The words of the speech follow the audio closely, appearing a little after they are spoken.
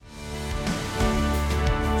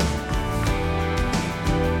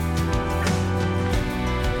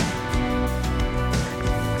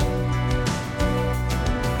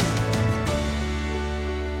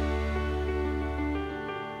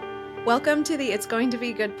Welcome to the It's Going to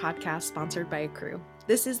Be Good podcast sponsored by Accrue.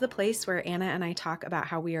 This is the place where Anna and I talk about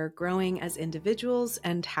how we are growing as individuals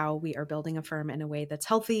and how we are building a firm in a way that's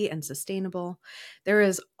healthy and sustainable. There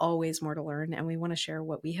is always more to learn, and we want to share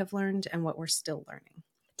what we have learned and what we're still learning.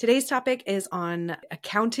 Today's topic is on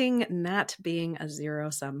accounting not being a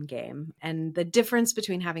zero-sum game and the difference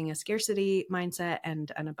between having a scarcity mindset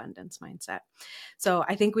and an abundance mindset. So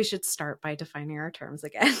I think we should start by defining our terms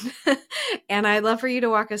again. And I'd love for you to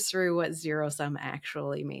walk us through what zero-sum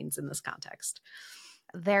actually means in this context.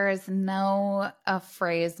 There is no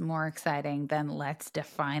phrase more exciting than let's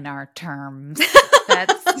define our terms.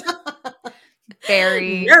 That's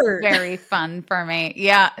very, very fun for me.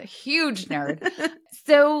 Yeah, huge nerd.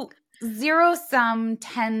 So zero sum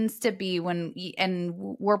tends to be when, and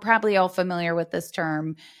we're probably all familiar with this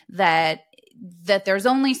term, that there's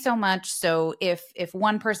only so much. So if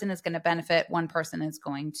one person is going to benefit, one person is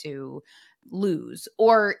going to lose.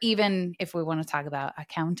 Or even if we want to talk about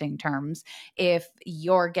accounting terms, if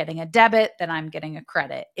you're getting a debit, then I'm getting a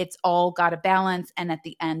credit. It's all got a balance. And at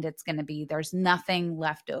the end, it's going to be, there's nothing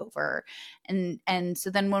left over. And so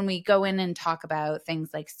then when we go in and talk about things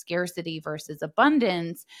like scarcity versus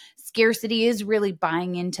abundance, scarcity is really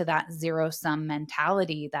buying into that zero sum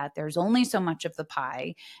mentality that there's only so much of the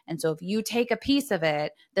pie. And so if you take a piece of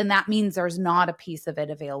it, then that means there's not a piece of it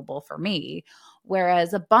available for me.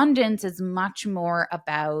 Whereas abundance is much more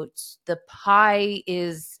about the pie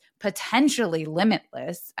is potentially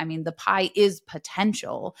limitless. I mean, the pie is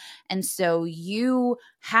potential. And so you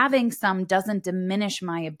having some doesn't diminish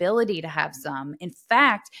my ability to have some. In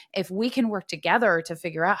fact, if we can work together to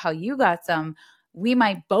figure out how you got some, we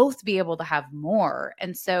might both be able to have more.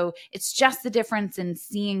 And so it's just the difference in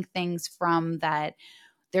seeing things from that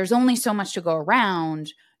there's only so much to go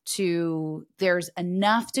around to there's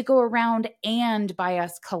enough to go around, and by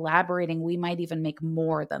us collaborating, we might even make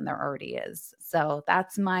more than there already is. So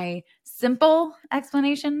that's my simple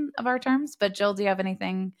explanation of our terms. But Jill, do you have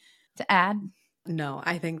anything to add? No,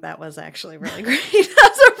 I think that was actually really great.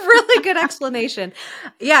 That's a really good explanation.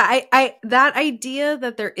 Yeah, I that idea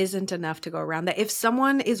that there isn't enough to go around, that if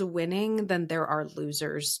someone is winning, then there are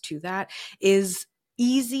losers to that, is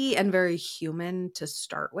easy and very human to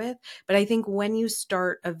start with. But I think when you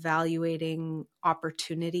start evaluating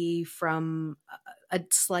opportunity from a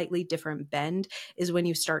slightly different bend is when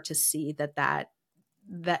you start to see that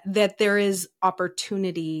there is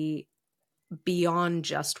opportunity beyond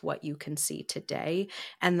just what you can see today,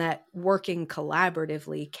 and that working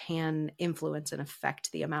collaboratively can influence and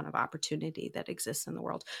affect the amount of opportunity that exists in the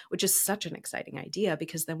world, which is such an exciting idea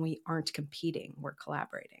because then we aren't competing, we're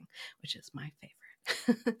collaborating, which is my favorite.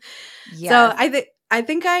 Yes. So I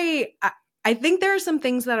think there are some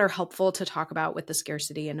things that are helpful to talk about with the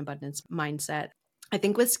scarcity and abundance mindset. I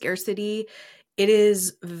think with scarcity, it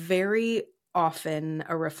is very often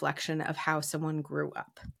a reflection of how someone grew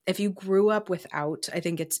up. If you grew up without, I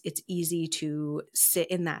think it's easy to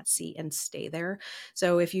sit in that seat and stay there.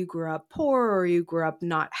 So if you grew up poor, or you grew up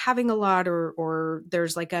not having a lot, or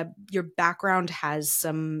there's like your background has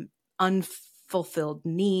some unfulfilled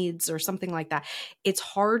needs or something like that, it's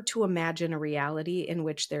hard to imagine a reality in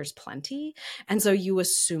which there's plenty. And so you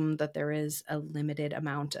assume that there is a limited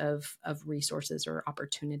amount of resources or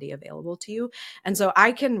opportunity available to you. And so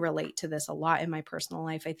I can relate to this a lot in my personal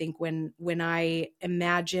life. I think when I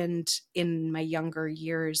imagined in my younger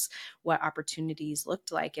years what opportunities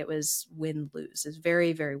looked like, it was win-lose. It's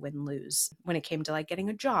very, very win-lose when it came to like getting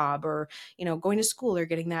a job or, going to school or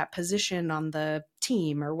getting that position on the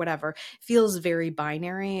team or whatever. It feels very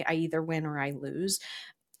binary. I either win or I lose.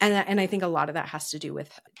 And I think a lot of that has to do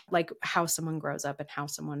with like how someone grows up and how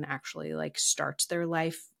someone actually like starts their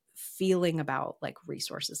life feeling about like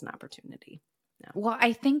resources and opportunity. Yeah. Well,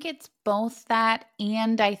 I think it's both that,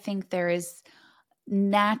 and I think there is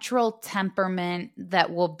natural temperament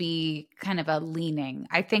that will be kind of a leaning.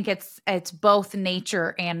 I think it's both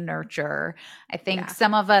nature and nurture. I think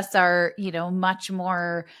some of us are, much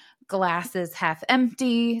more glasses half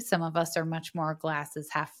empty. Some of us are much more glasses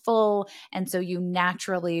half full. And so you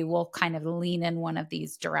naturally will kind of lean in one of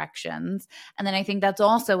these directions. And then I think that's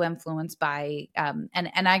also influenced by, and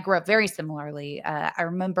I grew up very similarly. I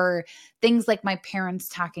remember things like my parents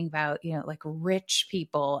talking about, like rich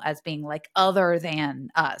people as being like other than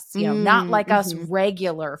us, not like us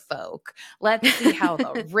regular folk. Let's see how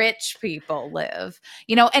the rich people live,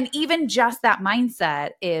 and even just that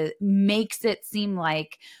mindset makes it seem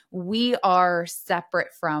like we are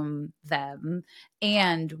separate from them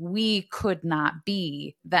and we could not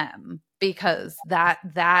be them, because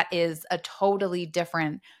that is a totally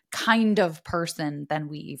different kind of person than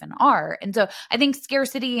we even are. And so I think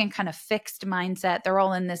scarcity and kind of fixed mindset, they're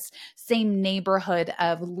all in this same neighborhood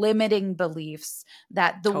of limiting beliefs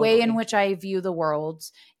that the way in which I view the world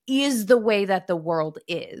is the way that the world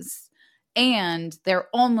is. And there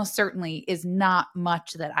almost certainly is not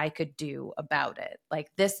much that I could do about it. Like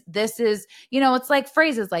this is, it's like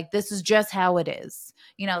phrases like, this is just how it is.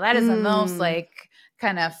 That is the most like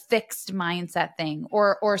kind of fixed mindset thing,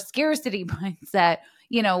 or scarcity mindset.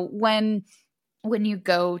 When you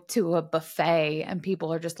go to a buffet and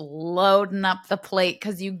people are just loading up the plate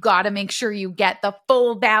because you got to make sure you get the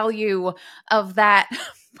full value of that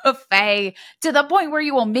buffet, to the point where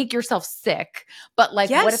you will make yourself sick. But like,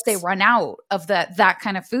 what if they run out of that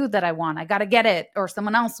kind of food that I want? I got to get it, or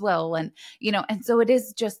someone else will. And, and so it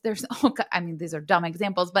is just, these are dumb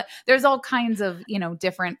examples, but there's all kinds of,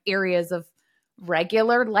 different areas of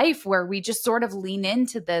regular life where we just sort of lean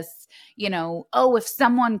into this, if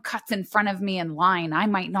someone cuts in front of me in line, I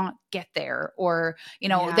might not get there, or,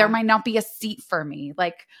 there might not be a seat for me.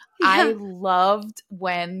 Like, I loved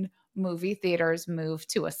when movie theaters move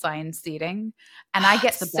to assigned seating, and I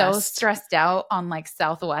get so stressed out on like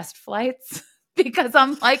Southwest flights because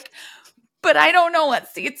I'm like, but I don't know what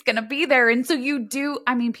seat's going to be there. And so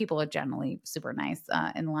people are generally super nice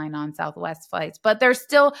in line on Southwest flights, but there's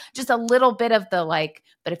still just a little bit of the like,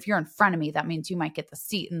 but if you're in front of me, that means you might get the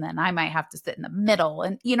seat and then I might have to sit in the middle.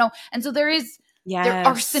 And, and so there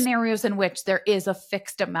are scenarios in which there is a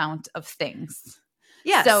fixed amount of things.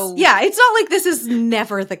 Yes. So, it's not like this is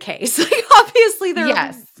never the case. Like, obviously,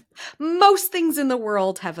 most things in the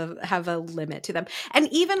world have a limit to them. And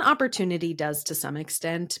even opportunity does to some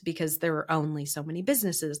extent, because there are only so many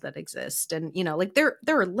businesses that exist. And, there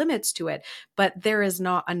are limits to it, but there is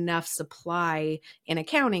not enough supply in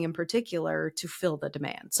accounting in particular to fill the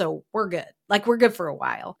demand. So we're good. Like, we're good for a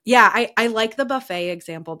while. Yeah, I like the buffet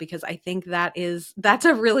example because I think that's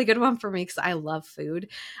a really good one for me, because I love food.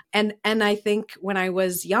 And I think when I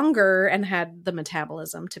was younger and had the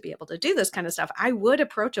metabolism to be able to do this kind of stuff, I would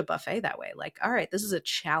approach a buffet that way. Like, all right, this is a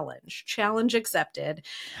challenge accepted.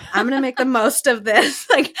 I'm going to make the most of this.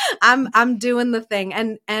 Like, I'm doing the thing,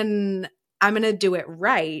 and I'm going to do it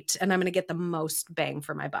right. And I'm going to get the most bang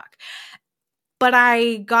for my buck. But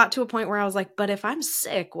I got to a point where I was like, but if I'm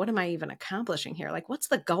sick, what am I even accomplishing here? Like, what's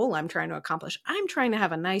the goal I'm trying to accomplish? I'm trying to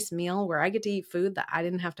have a nice meal where I get to eat food that I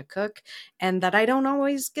didn't have to cook and that I don't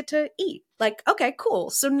always get to eat. Like, okay, cool.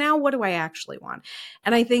 So now what do I actually want?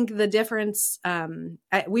 And I think the difference,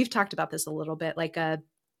 we've talked about this a little bit, like an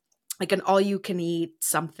all you can eat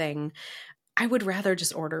something. I would rather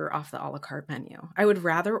just order off the a la carte menu. I would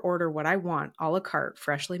rather order what I want, a la carte,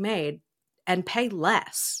 freshly made, and pay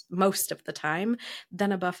less most of the time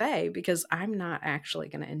than a buffet, because I'm not actually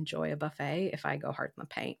going to enjoy a buffet if I go hard in the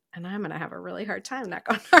paint, and I'm going to have a really hard time not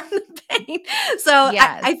going hard in the paint. So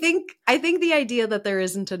yes. I think the idea that there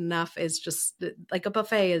isn't enough is just like, a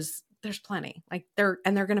buffet is, there's plenty, like they're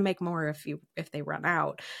going to make more if they run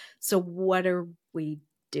out. So what are we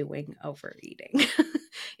doing overeating?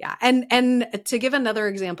 Yeah. And to give another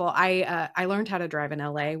example, I learned how to drive in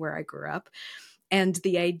LA where I grew up. And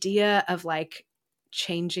the idea of like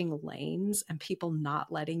changing lanes and people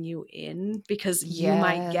not letting you in because you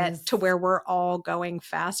might get to where we're all going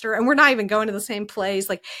faster and we're not even going to the same place.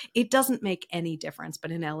 Like, it doesn't make any difference.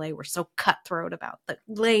 But in LA, we're so cutthroat about the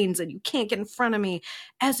lanes and you can't get in front of me,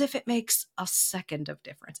 as if it makes a second of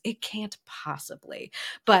difference. It can't possibly.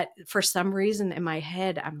 But for some reason in my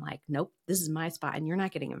head, I'm like, nope, this is my spot and you're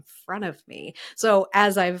not getting in front of me. So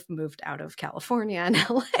as I've moved out of California and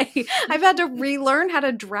LA, I've had to relearn how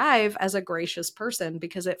to drive as a gracious person,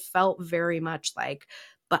 because it felt very much like,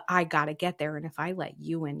 but I got to get there. And if I let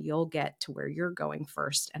you in, you'll get to where you're going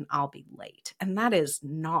first and I'll be late. And that is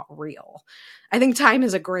not real. I think time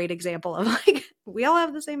is a great example of like, we all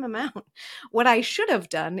have the same amount. What I should have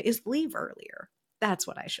done is leave earlier. That's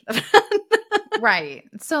what I should have done. Right.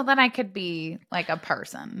 So that I could be like a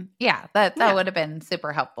person. Yeah, that would have been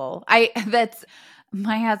super helpful.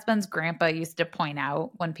 My husband's grandpa used to point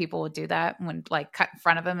out when people would do that, when like cut in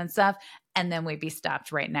front of him and stuff, and then we'd be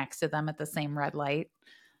stopped right next to them at the same red light.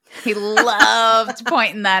 He loved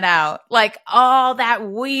pointing that out, like all that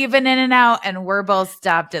weaving in and out, and we're both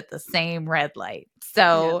stopped at the same red light.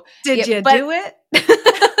 So did you do it?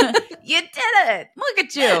 You did it. Look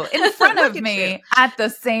at you in front of me at the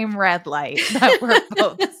same red light that we're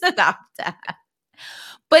both stopped at.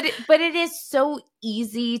 But it is so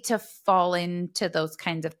easy to fall into those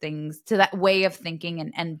kinds of things, to that way of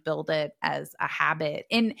thinking, and build it as a habit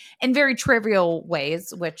in very trivial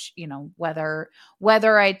ways, which, whether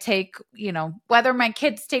I take, whether my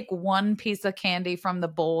kids take one piece of candy from the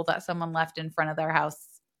bowl that someone left in front of their house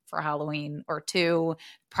for Halloween or two,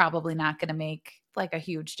 probably not going to make like a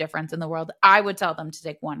huge difference in the world. I would tell them to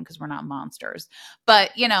take one because we're not monsters.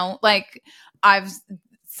 But,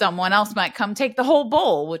 someone else might come take the whole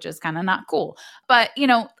bowl, which is kind of not cool. But,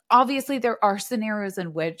 obviously there are scenarios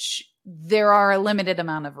in which there are a limited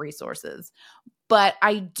amount of resources. But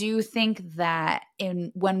I do think that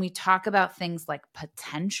when we talk about things like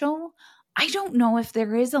potential, I don't know if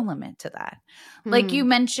there is a limit to that. Like you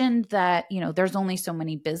mentioned that, there's only so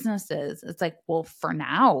many businesses. It's like, well, for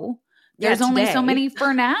now, there's only so many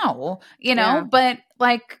for now, but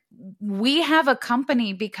like we have a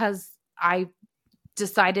company because I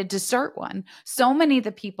decided to start one. So many of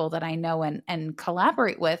the people that I know and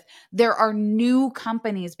collaborate with, there are new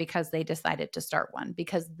companies because they decided to start one,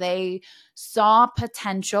 because they saw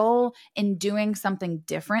potential in doing something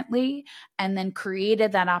differently and then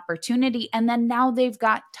created that opportunity. And then now they've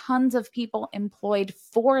got tons of people employed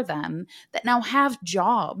for them that now have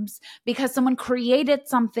jobs because someone created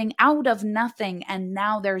something out of nothing. And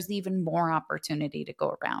now there's even more opportunity to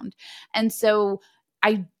go around. And so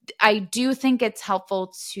I do think it's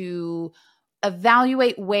helpful to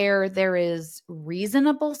evaluate where there is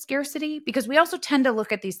reasonable scarcity, because we also tend to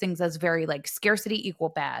look at these things as very like scarcity equal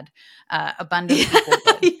bad, abundance equal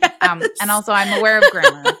good. Yes. And also I'm aware of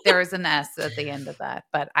grammar. There is an S at the end of that,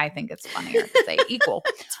 but I think it's funnier to say equal.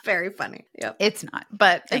 It's very funny. Yep. It's not,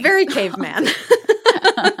 but very caveman.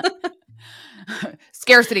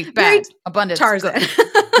 Scarcity bad, very abundance Tarzan.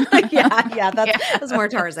 good. That's more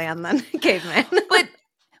Tarzan than caveman.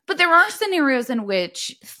 But there are scenarios in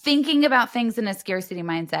which thinking about things in a scarcity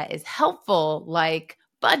mindset is helpful, like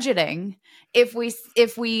budgeting. If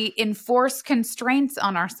we enforce constraints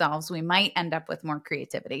on ourselves, we might end up with more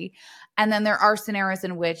creativity. And then there are scenarios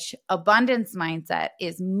in which abundance mindset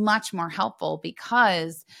is much more helpful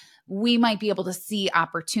because we might be able to see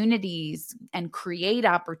opportunities and create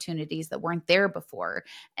opportunities that weren't there before.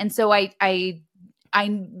 And so I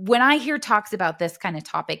when I hear talks about this kind of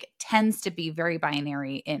topic, it tends to be very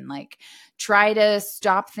binary in like, try to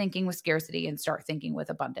stop thinking with scarcity and start thinking with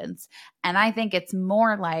abundance. And I think it's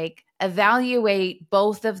more like evaluate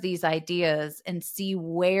both of these ideas and see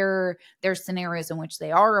where there's scenarios in which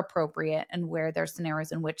they are appropriate and where there's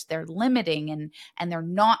scenarios in which they're limiting and they're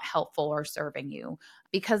not helpful or serving you,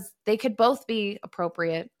 because they could both be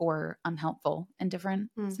appropriate or unhelpful in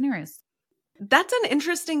different scenarios. That's an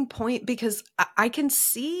interesting point, because I can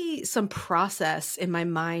see some process in my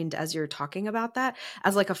mind as you're talking about that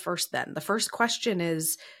as like a first then. The first question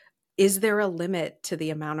is there a limit to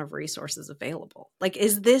the amount of resources available? Like,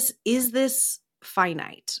 is this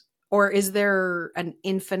finite, or is there an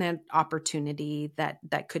infinite opportunity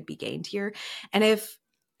that could be gained here? And if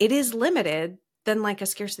it is limited, then like a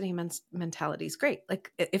scarcity mentality is great.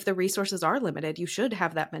 Like if the resources are limited, you should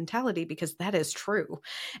have that mentality because that is true.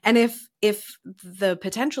 And if the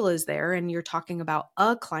potential is there and you're talking about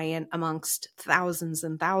a client amongst thousands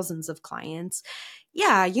and thousands of clients,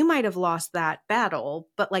 yeah, you might have lost that battle,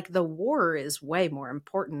 but like the war is way more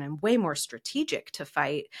important and way more strategic to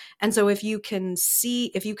fight. And so if you can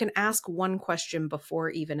ask one question before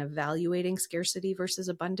even evaluating scarcity versus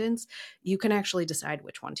abundance, you can actually decide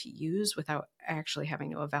which one to use without actually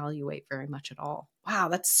having to evaluate very much at all. Wow,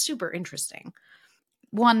 that's super interesting.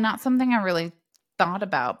 One, not something I really thought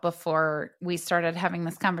about before we started having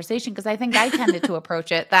this conversation, because I think I tended to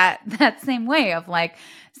approach it that same way of like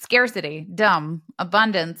scarcity, dumb,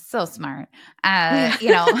 abundance, so smart,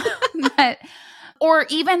 but, or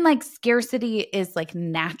even like scarcity is like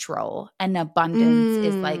natural and abundance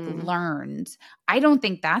is like learned. I don't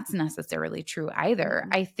think that's necessarily true either.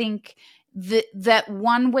 I think that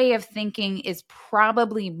one way of thinking is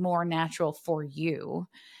probably more natural for you.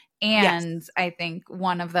 And yes, I think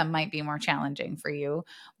one of them might be more challenging for you,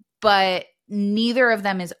 but neither of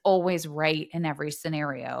them is always right in every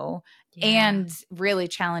scenario. Yeah. And really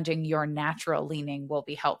challenging your natural leaning will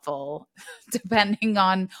be helpful depending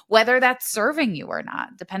on whether that's serving you or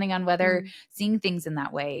not, depending on whether seeing things in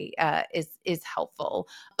that way is helpful.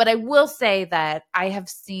 But I will say that I have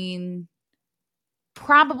seen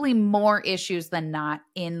probably more issues than not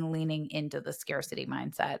in leaning into the scarcity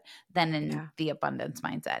mindset than in the abundance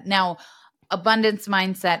mindset. Now, abundance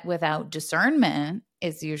mindset without discernment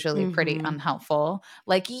is usually pretty unhelpful.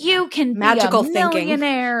 Like you can magical be a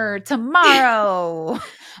millionaire tomorrow,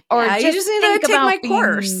 or you just need to take my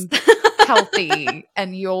course. healthy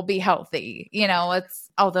and you'll be healthy.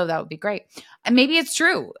 Although that would be great. And maybe it's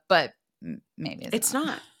true, but maybe it's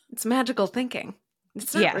not. It's magical thinking.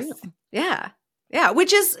 It's not real. Yes. Yeah. Yeah.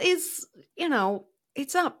 Which is,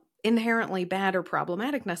 it's not inherently bad or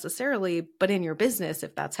problematic necessarily, but in your business,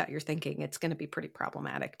 if that's how you're thinking, it's going to be pretty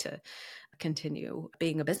problematic to continue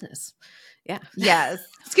being a business. Yeah. Yes.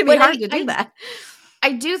 It's going to be hard to do that.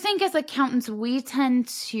 I do think as accountants, we tend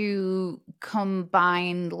to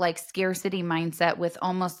combine like scarcity mindset with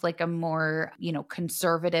almost like a more,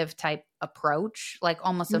 conservative type approach, like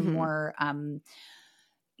almost a more, like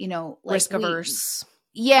risk averse.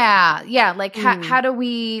 Yeah. Like how do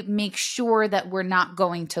we make sure that we're not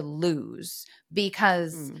going to lose?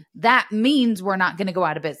 Because that means we're not going to go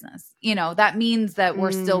out of business. That means that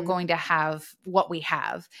we're still going to have what we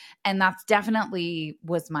have. And that's definitely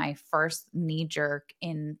was my first knee jerk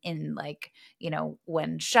in like,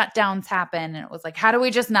 when shutdowns happen, and it was like, how do we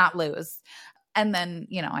just not lose? And then,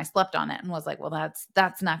 I slept on it and was like, well,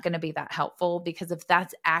 that's not going to be that helpful, because if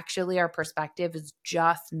that's actually our perspective is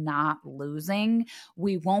just not losing,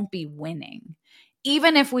 we won't be winning.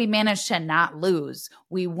 Even if we manage to not lose,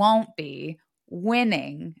 we won't be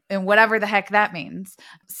winning, and whatever the heck that means.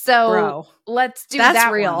 So let's do that.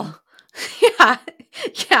 That's real. One.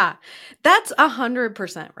 Yeah. That's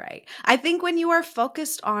 100% right. I think when you are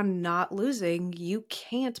focused on not losing, you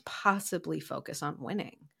can't possibly focus on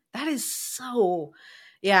winning. That is so,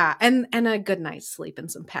 yeah. And a good night's sleep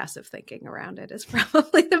and some passive thinking around it is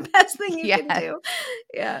probably the best thing you can do.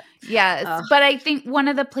 Yeah. Yes. But I think one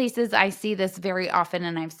of the places I see this very often,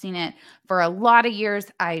 and I've seen it for a lot of years,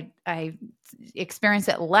 I experienced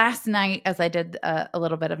it last night as I did a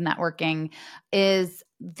little bit of networking, is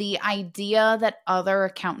the idea that other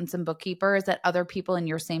accountants and bookkeepers, that other people in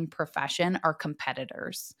your same profession are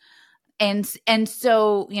competitors. And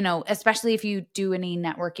so, especially if you do any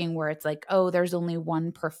networking where it's like, oh, there's only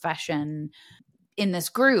one profession in this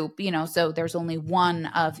group, so there's only one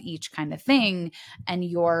of each kind of thing. And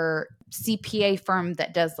your CPA firm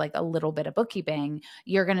that does like a little bit of bookkeeping,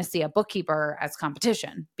 you're going to see a bookkeeper as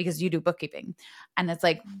competition because you do bookkeeping. And it's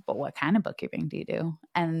like, but what kind of bookkeeping do you do?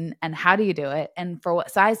 And how do you do it? And for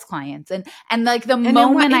what size clients? And like the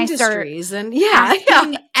moment I start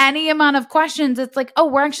asking any amount of questions, it's like, oh,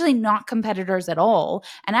 we're actually not competitors at all.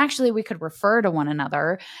 And actually we could refer to one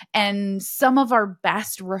another. And some of our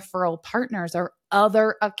best referral partners are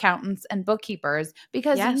other accountants and bookkeepers,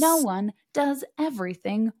 because no one does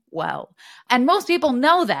everything well. And most people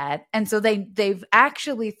know that. And so they've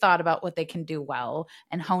actually thought about what they can do well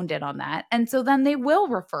and honed in on that. And so then they will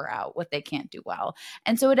refer out what they can't do well.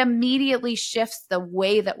 And so it immediately shifts the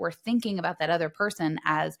way that we're thinking about that other person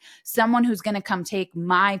as someone who's going to come take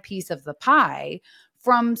my piece of the pie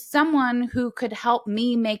from someone who could help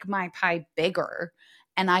me make my pie bigger.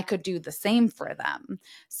 And I could do the same for them.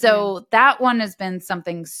 So that one has been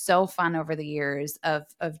something so fun over the years of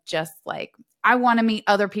just like, I want to meet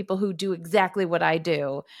other people who do exactly what I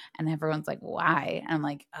do. And everyone's like, why? And I'm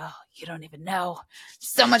like, oh, you don't even know.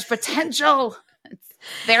 So much potential. It's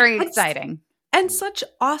very exciting. And such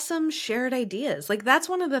awesome shared ideas. Like that's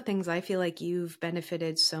one of the things I feel like you've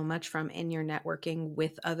benefited so much from in your networking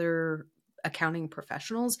with other accounting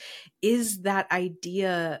professionals is that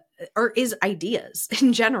idea, or is ideas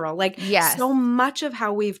in general. Like so much of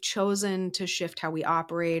how we've chosen to shift how we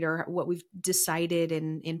operate or what we've decided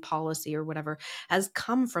in policy or whatever has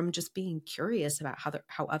come from just being curious about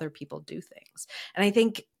how other people do things. And I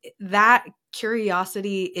think that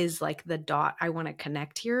curiosity is like the dot I want to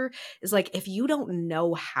connect here, is like, if you don't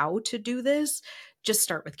know how to do this, just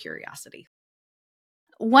start with curiosity.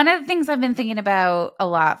 One of the things I've been thinking about a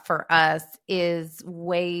lot for us is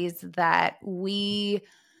ways that we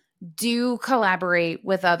do collaborate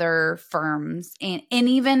with other firms. And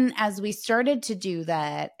even as we started to do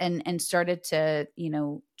that and started to,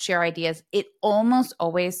 share ideas, it almost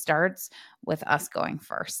always starts with us going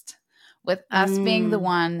first, with us being the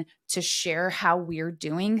one to share how we're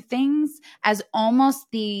doing things as almost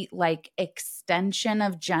the like extension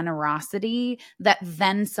of generosity that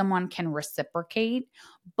then someone can reciprocate.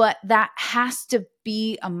 But that has to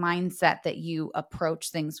be a mindset that you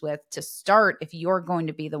approach things with to start if you're going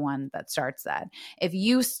to be the one that starts that. If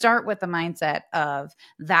you start with the mindset of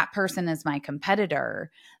that person is my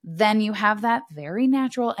competitor, then you have that very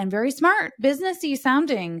natural and very smart businessy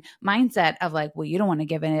sounding mindset of like, well, you don't want to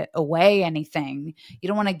give it away anything. You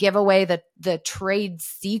don't want to give away the trade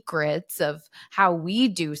secrets of how we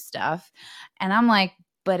do stuff. And I'm like,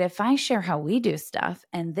 but if I share how we do stuff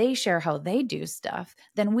and they share how they do stuff,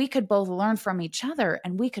 then we could both learn from each other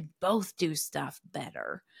and we could both do stuff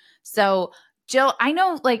better. So Jill, I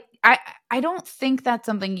know like, I don't think that's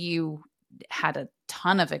something you had a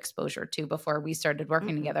ton of exposure to before we started working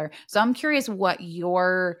Mm-hmm. together. So I'm curious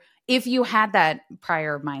if you had that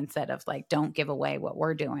prior mindset of like, don't give away what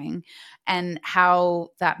we're doing, and how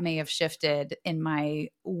that may have shifted in my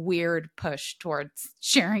weird push towards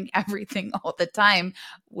sharing everything all the time,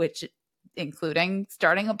 which including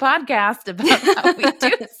starting a podcast about how we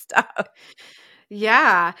do stuff.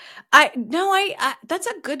 Yeah. That's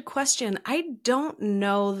a good question. I don't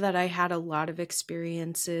know that I had a lot of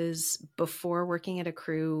experiences before working at a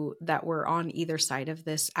crew that were on either side of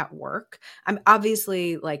this at work. I'm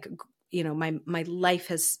obviously like, my life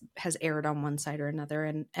has aired on one side or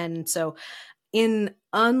another. And so in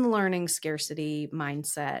unlearning scarcity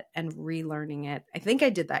mindset and relearning it, I think I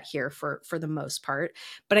did that here for the most part.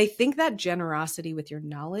 But I think that generosity with your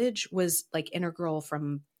knowledge was like integral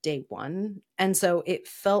from day one. And so it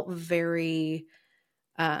felt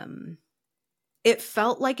it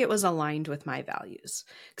felt like it was aligned with my values.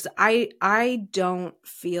 Because I don't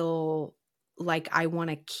feel like I want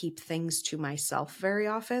to keep things to myself very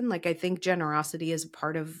often. Like I think generosity is a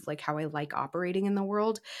part of like how I like operating in the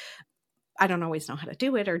world. I don't always know how to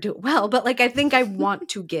do it or do it well, but like I think I want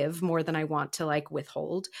to give more than I want to like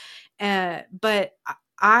withhold. But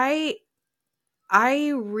I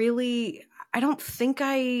really I don't think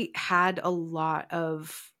I had a lot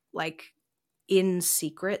of like in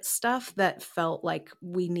secret stuff that felt like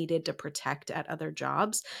we needed to protect at other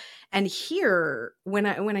jobs. And here when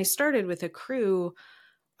I started with a crew,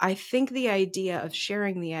 I think the idea of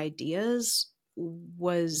sharing the ideas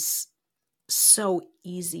was so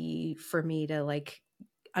easy for me to like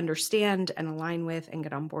understand and align with and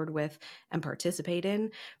get on board with and participate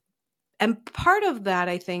in. And part of that,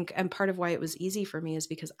 I think, and part of why it was easy for me is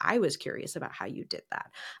because I was curious about how you did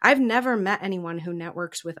that. I've never met anyone who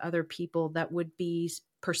networks with other people that would be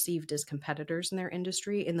perceived as competitors in their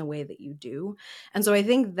industry in the way that you do. And so I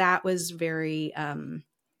think that was very,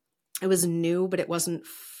 it was new, but it wasn't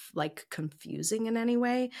like confusing in any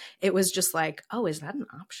way. It was just like, oh, is that an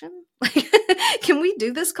option? Like, can we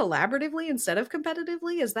do this collaboratively instead of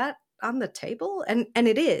competitively? Is that on the table? And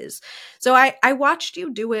it is. So I watched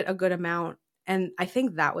you do it a good amount. And I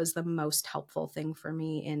think that was the most helpful thing for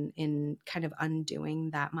me in kind of undoing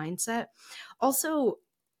that mindset. Also,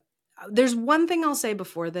 there's one thing I'll say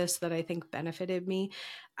before this that I think benefited me.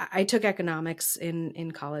 I took economics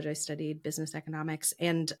in college. I studied business economics,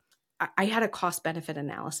 and I had a cost benefit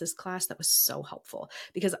analysis class that was so helpful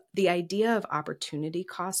because the idea of opportunity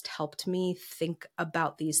cost helped me think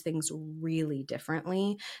about these things really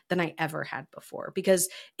differently than I ever had before, because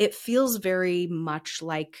it feels very much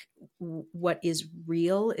like what is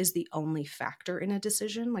real is the only factor in a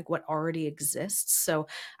decision, like what already exists. So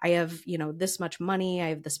I have, this much money, I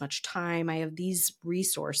have this much time, I have these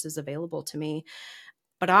resources available to me.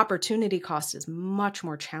 But opportunity cost is much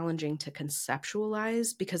more challenging to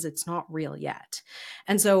conceptualize because it's not real yet.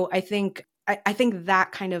 And so I think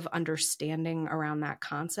that kind of understanding around that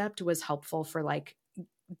concept was helpful for like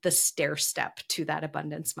the stair step to that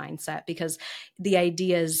abundance mindset, because the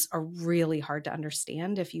ideas are really hard to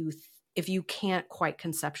understand if you can't quite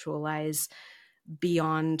conceptualize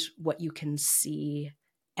beyond what you can see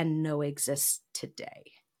and know exists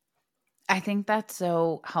today. I think that's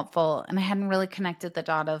so helpful. And I hadn't really connected the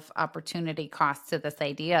dot of opportunity cost to this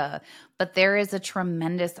idea, but there is a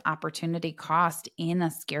tremendous opportunity cost in a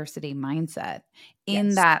scarcity mindset, in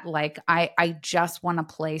Yes. that, like, I just want to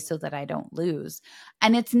play so that I don't lose.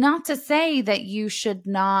 And it's not to say that you should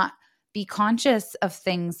not be conscious of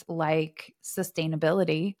things like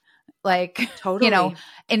sustainability, like, Totally.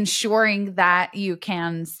 ensuring that you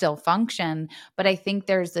can still function. But I think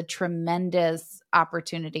there's a tremendous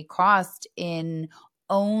opportunity cost in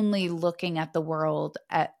only looking at the world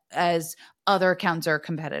as other counter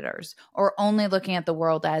competitors, or only looking at the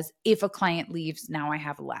world as, if a client leaves, now I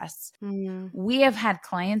have less. We have had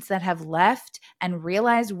clients that have left and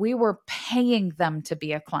realized we were paying them to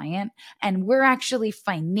be a client, and we're actually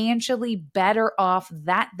financially better off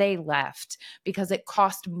that they left because it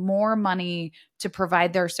cost more money to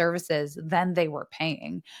provide their services than they were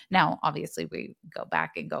paying. Now, obviously, we go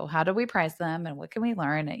back and go, how do we price them and what can we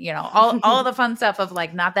learn? And, all the fun stuff of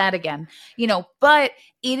like, not that again, but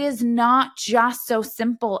it is not just so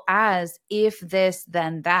simple as, if this,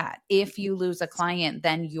 then that. If you lose a client,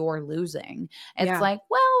 then you're losing. It's like,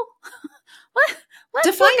 well, let's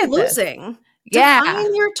define look at losing. this. Yeah.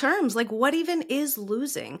 Define your terms. Like, what even is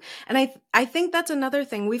losing? And I think that's another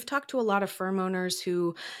thing. We've talked to a lot of firm owners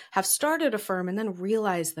who have started a firm and then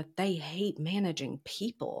realize that they hate managing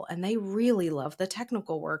people and they really love the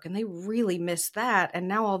technical work and they really miss that. And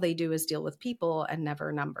now all they do is deal with people and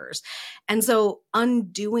never numbers. And so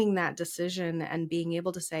undoing that decision and being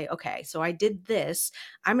able to say, okay, so I did this,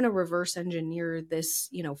 I'm going to reverse engineer this,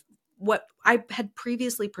 what I had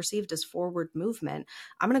previously perceived as forward movement,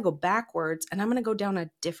 I'm going to go backwards and I'm going to go down a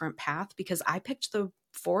different path because I picked the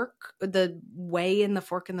way in the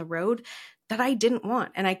fork in the road that I didn't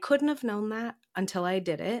want. And I couldn't have known that until I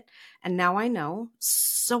did it. And now I know.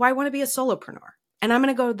 So I want to be a solopreneur. And I'm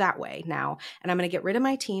going to go that way now. And I'm going to get rid of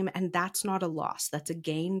my team. And that's not a loss. That's a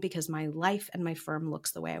gain because my life and my firm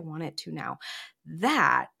looks the way I want it to now.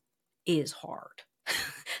 That is hard.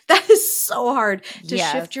 That is so hard to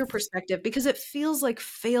shift your perspective because it feels like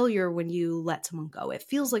failure when you let someone go. It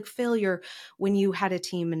feels like failure when you had a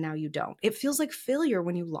team and now you don't. It feels like failure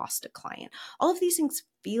when you lost a client. All of these things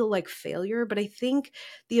feel like failure, but I think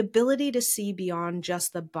the ability to see beyond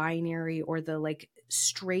just the binary or the like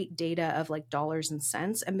straight data of like dollars and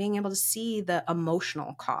cents and being able to see the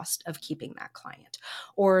emotional cost of keeping that client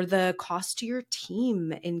or the cost to your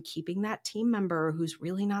team in keeping that team member who's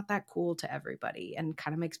really not that cool to everybody and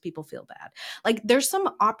kind of makes people feel bad. Like there's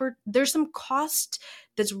some cost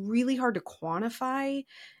that's really hard to quantify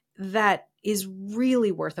that is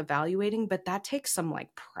really worth evaluating, but that takes some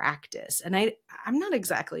like practice. And I'm not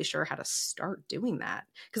exactly sure how to start doing that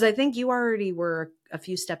because I think you already were a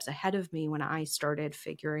few steps ahead of me when I started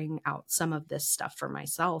figuring out some of this stuff for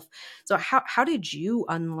myself. So how did you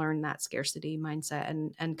unlearn that scarcity mindset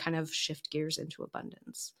and kind of shift gears into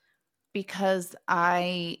abundance? Because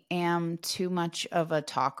I am too much of a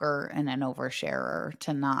talker and an oversharer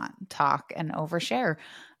to not talk and overshare.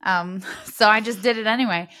 So I just did it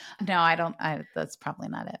anyway. No, I don't. That's probably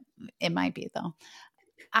not it. It might be though.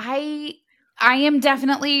 I am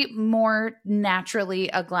definitely more naturally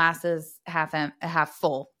a glasses half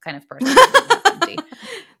full kind of person. Half empty.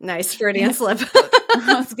 Nice Freudian slip.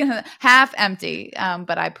 I was gonna half empty,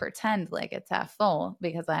 but I pretend like it's half full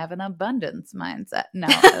because I have an abundance mindset. No.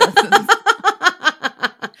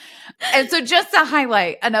 And so just to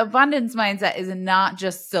highlight, an abundance mindset is not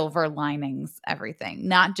just silver linings, everything,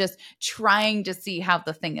 not just trying to see how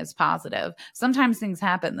the thing is positive. Sometimes things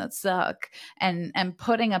happen that suck and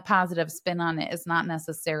putting a positive spin on it is not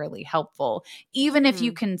necessarily helpful. Even if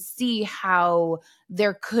you can see how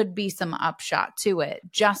there could be some upshot to it,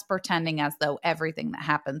 just pretending as though everything that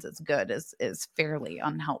happens is good is fairly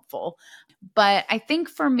unhelpful. But I think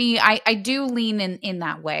for me, I do lean in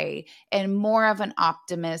that way and more of an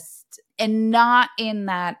optimist and not in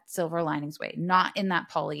that silver linings way, not in that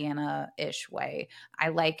Pollyanna-ish way. I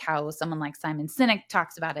like how someone like Simon Sinek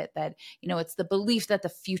talks about it, that, it's the belief that the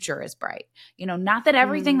future is bright. Not that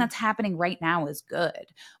everything that's happening right now is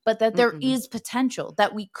good, but that there is potential,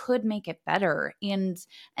 that we could make it better. And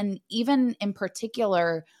even in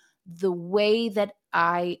particular, the way that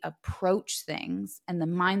I approach things and the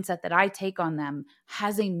mindset that I take on them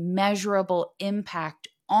has a measurable impact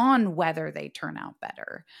on whether they turn out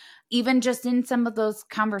better. Even just in some of those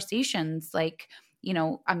conversations, like,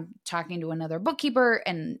 I'm talking to another bookkeeper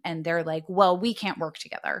and they're like, well, we can't work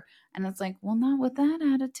together. And it's like, well, not with that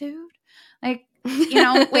attitude. Like,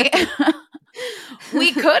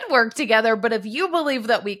 we could work together, but if you believe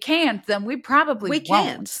that we can't, then we probably won't.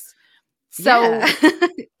 Can't. So,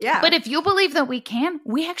 yeah. But if you believe that we can,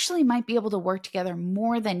 we actually might be able to work together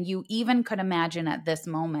more than you even could imagine at this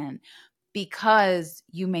moment, because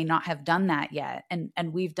you may not have done that yet. And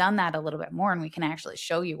we've done that a little bit more, and we can actually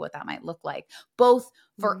show you what that might look like, both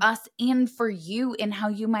for us and for you in how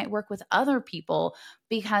you might work with other people,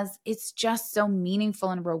 because it's just so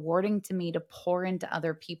meaningful and rewarding to me to pour into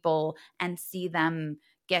other people and see them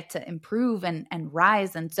get to improve and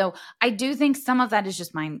rise. And so I do think some of that is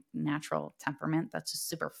just my natural temperament. That's just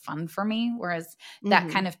super fun for me. Whereas that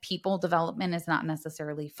kind of people development is not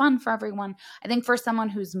necessarily fun for everyone. I think for someone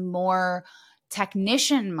who's more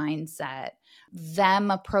technician mindset, them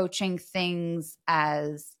approaching things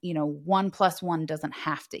as, 1 + 1 doesn't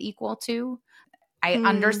have to equal 2. I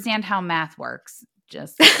understand how math works,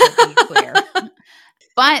 just to be clear.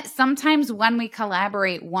 But sometimes when we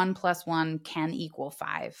collaborate, 1 + 1 can equal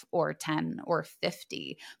 5 or 10 or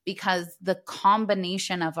 50, because the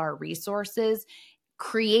combination of our resources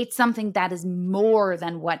creates something that is more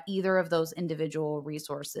than what either of those individual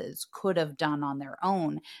resources could have done on their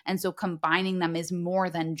own. And so combining them is more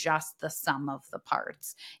than just the sum of the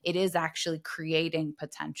parts. It is actually creating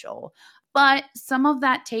potential. But some of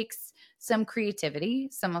that takes some creativity.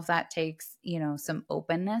 Some of that takes, some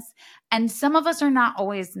openness. And some of us are not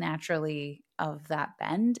always naturally of that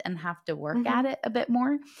bend and have to work at it a bit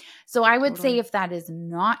more. So I would say if that is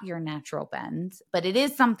not your natural bend, but it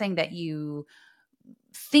is something that you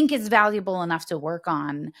think is valuable enough to work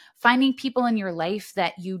on, finding people in your life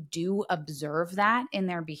that you do observe that in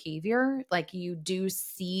their behavior, like you do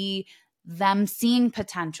see them seeing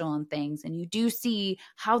potential in things and you do see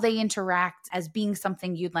how they interact as being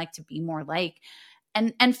something you'd like to be more like,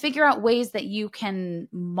 and figure out ways that you can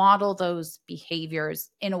model those behaviors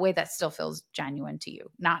in a way that still feels genuine to you,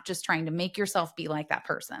 not just trying to make yourself be like that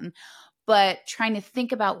person, but trying to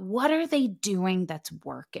think about what are they doing that's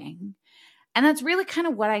working. And that's really kind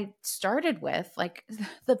of what I started with. Like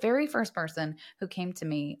the very first person who came to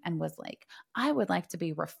me and was like, I would like to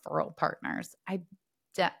be referral partners. I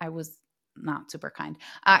was not super kind.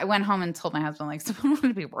 I went home and told my husband, like, someone wanted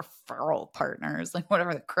to be referral partners, like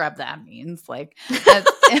whatever the crap that means. Like, that's,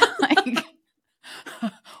 like,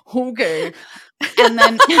 okay. And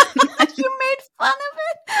then you made fun of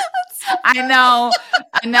it. So I know.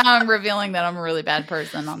 And now I'm revealing that I'm a really bad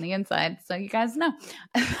person on the inside. So you guys know.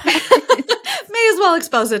 May as well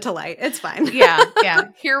expose it to light. It's fine. Yeah.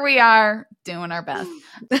 Here we are doing our best.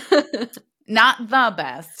 Not the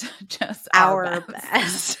best, just our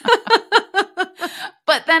best.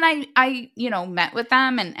 But then I met with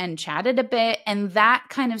them and chatted a bit. And that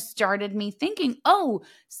kind of started me thinking, oh,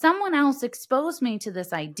 someone else exposed me to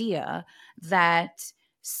this idea that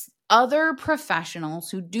other professionals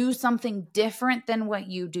who do something different than what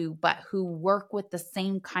you do, but who work with the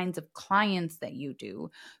same kinds of clients that you do,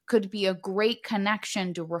 could be a great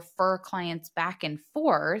connection to refer clients back and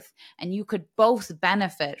forth. And you could both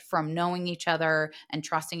benefit from knowing each other and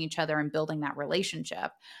trusting each other and building that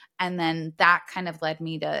relationship. And then that kind of led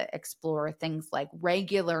me to explore things like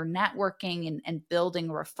regular networking and building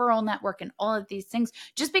a referral network and all of these things,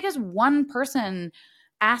 just because one person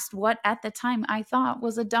asked what at the time I thought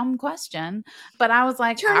was a dumb question, but I was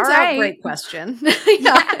like, turns all out right. Great question.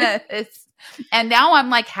 Yes. And now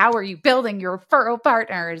I'm like, how are you building your referral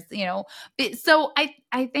partners? So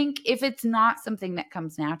I think if it's not something that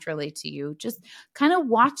comes naturally to you, just kind of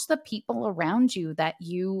watch the people around you that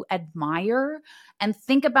you admire and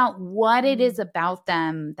think about what it is about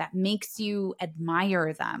them that makes you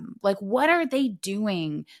admire them. Like, what are they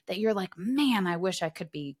doing that you're like, man, I wish I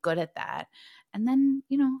could be good at that. And then,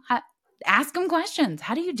 ask them questions.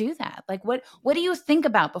 How do you do that? Like, what do you think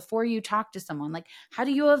about before you talk to someone? Like, how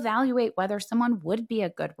do you evaluate whether someone would be a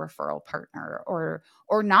good referral partner or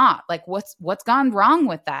not? Like, what's gone wrong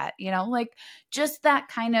with that? Like just that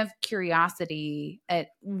kind of curiosity at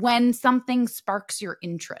when something sparks your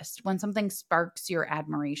interest, when something sparks your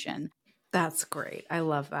admiration. That's great. I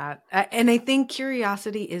love that. And I think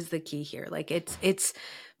curiosity is the key here. Like it's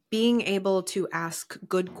being able to ask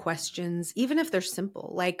good questions, even if they're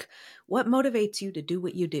simple, like what motivates you to do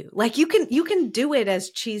what you do? Like you can do it as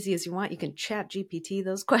cheesy as you want. You can chat GPT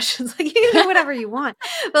those questions, like you can do whatever you want.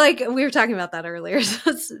 But like we were talking about that earlier,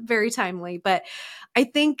 so it's very timely. But I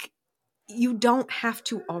think you don't have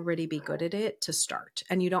to already be good at it to start,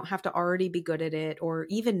 and you don't have to already be good at it or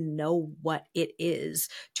even know what it is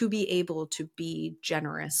to be able to be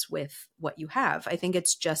generous with what you have. I think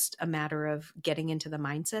it's just a matter of getting into the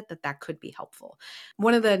mindset that could be helpful.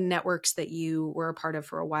 One of the networks that you were a part of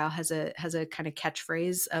for a while has a kind of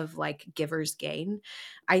catchphrase of like givers gain.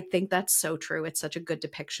 I think that's so true. It's such a good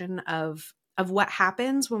depiction of what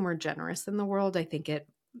happens when we're generous in the world. I think it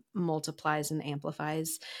multiplies and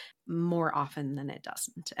amplifies more often than it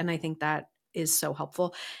doesn't. And I think that is so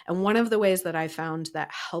helpful. And one of the ways that I found that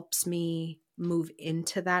helps me move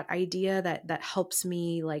into that idea, that helps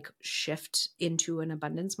me like shift into an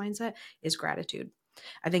abundance mindset, is gratitude.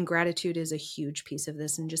 I think gratitude is a huge piece of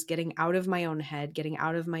this, and just getting out of my own head, getting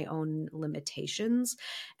out of my own limitations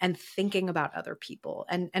and thinking about other people.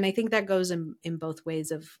 And I think that goes in both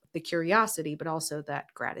ways of the curiosity, but also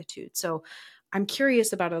that gratitude. So I'm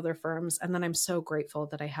curious about other firms, and then I'm so grateful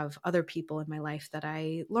that I have other people in my life that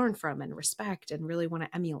I learn from and respect and really want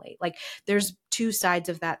to emulate. Like there's two sides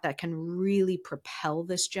of that can really propel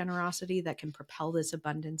this generosity, that can propel this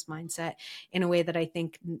abundance mindset in a way that I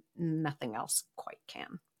think nothing else quite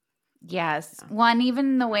can. Yes. Yeah. One,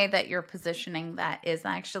 even the way that you're positioning that is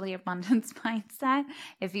actually abundance mindset,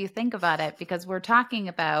 if you think about it, because we're talking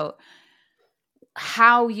about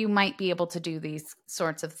how you might be able to do these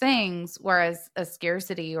sorts of things, whereas a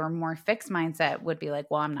scarcity or more fixed mindset would be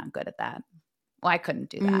like, well, I'm not good at that. Well, I couldn't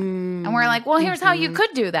do that. And we're like, well, here's how you could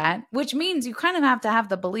do that, which means you kind of have to have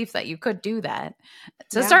the belief that you could do that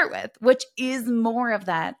to start with, which is more of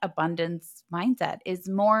that abundance mindset, is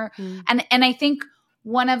more. And I think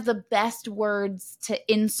one of the best words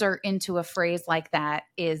to insert into a phrase like that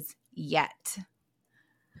is yet.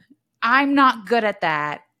 I'm not good at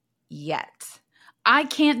that yet. I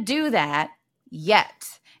can't do that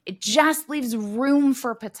yet. It just leaves room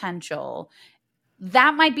for potential.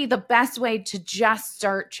 That might be the best way to just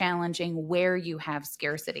start challenging where you have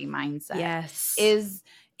scarcity mindset. Yes. Is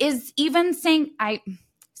even saying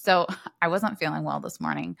so I wasn't feeling well this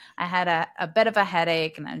morning. I had a bit of a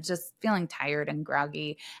headache and I was just feeling tired and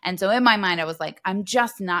groggy. And so in my mind, I was like, I'm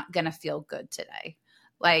just not going to feel good today.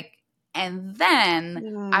 Like, and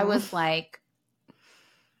then I was like,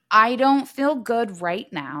 I don't feel good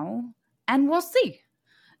right now and we'll see.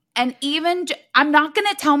 And even I'm not going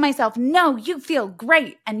to tell myself, no, you feel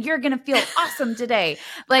great and you're going to feel awesome today.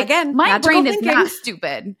 Like, again, my brain thinking. is not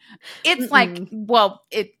stupid. It's like, well,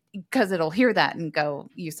 because it'll hear that and go,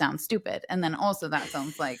 you sound stupid. And then also that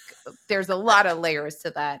sounds like there's a lot of layers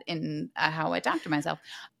to that in how I talk to myself.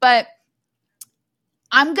 But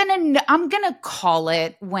I'm gonna call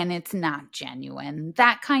it when it's not genuine.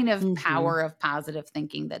 That kind of power of positive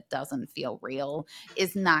thinking that doesn't feel real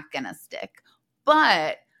is not gonna stick.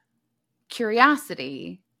 But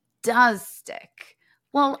curiosity does stick.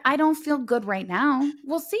 Well, I don't feel good right now.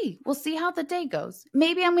 We'll see. We'll see how the day goes.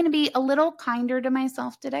 Maybe I'm going to be a little kinder to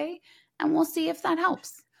myself today, and we'll see if that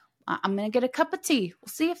helps. I'm going to get a cup of tea. We'll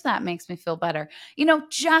see if that makes me feel better.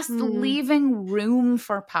 Just leaving room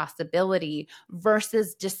for possibility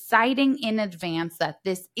versus deciding in advance that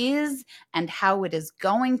this is and how it is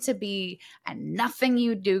going to be, and nothing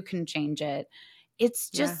you do can change it. It's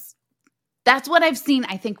just... That's what I've seen,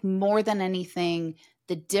 I think, more than anything,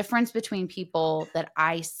 the difference between people that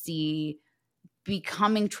I see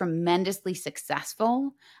becoming tremendously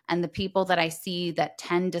successful and the people that I see that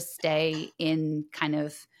tend to stay in kind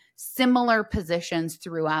of similar positions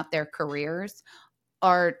throughout their careers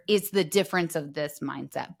is the difference of this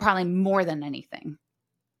mindset, probably more than anything.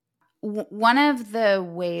 One of the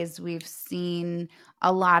ways we've seen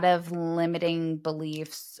a lot of limiting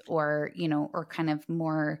beliefs or kind of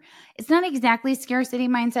more, it's not exactly scarcity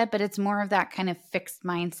mindset, but it's more of that kind of fixed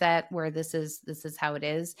mindset where this is how it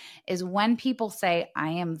is when people say, I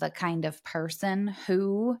am the kind of person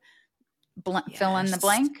who fill in the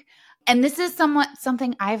blank. And this is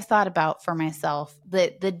something I've thought about for myself,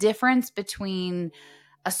 the difference between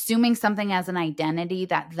assuming something as an identity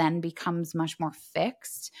that then becomes much more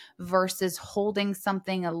fixed versus holding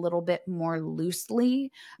something a little bit more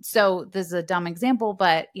loosely. So this is a dumb example,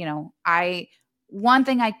 but one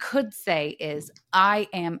thing I could say is I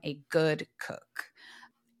am a good cook.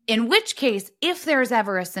 In which case, if there's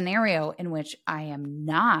ever a scenario in which I am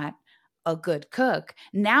not a good cook,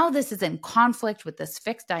 now this is in conflict with this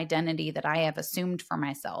fixed identity that I have assumed for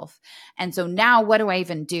myself. And so now what do I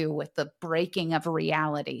even do with the breaking of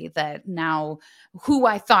reality that now who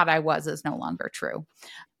I thought I was is no longer true?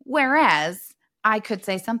 Whereas I could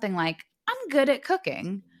say something like, I'm good at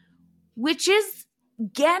cooking, which is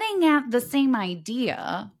getting at the same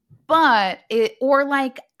idea, or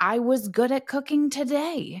like I was good at cooking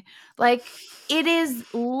today. Like it is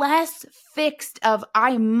less fixed of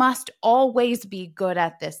I must always be good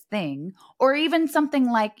at this thing, or even something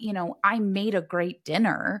like, I made a great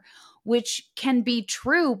dinner, which can be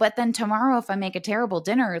true. But then tomorrow, if I make a terrible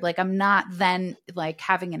dinner, like I'm not then like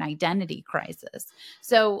having an identity crisis.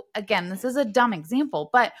 So again, this is a dumb example,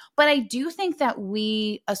 but I do think that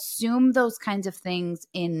we assume those kinds of things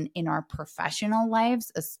in our professional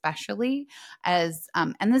lives, especially as,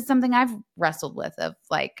 and this is something I've wrestled with of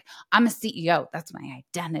like, I'm a CEO, that's my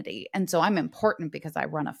identity. And so I'm important because I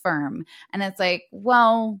run a firm. And it's like,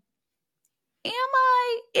 well, am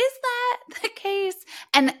I? Is that the case?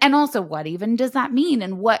 And also, what even does that mean?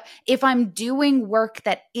 And what if I'm doing work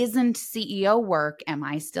that isn't CEO work? Am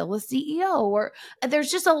I still a CEO? Or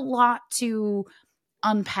there's just a lot to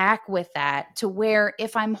unpack with that, to where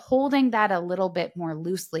if I'm holding that a little bit more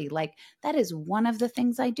loosely, like that is one of the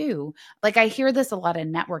things I do. Like I hear this a lot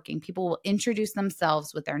in networking. People will introduce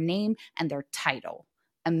themselves with their name and their title.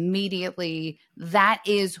 Immediately, that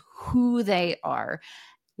is who they are.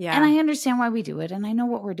 Yeah. And I understand why we do it. And I know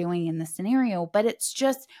what we're doing in this scenario, but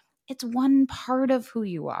it's one part of who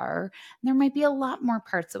you are. And there might be a lot more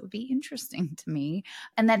parts that would be interesting to me.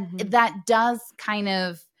 And that does kind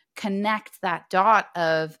of connect that dot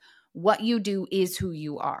of what you do is who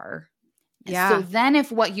you are. Yeah. So then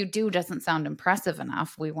if what you do doesn't sound impressive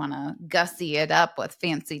enough, we want to gussy it up with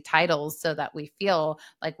fancy titles so that we feel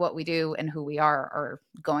like what we do and who we are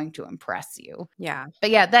going to impress you. Yeah. But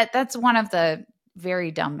yeah, that's one of the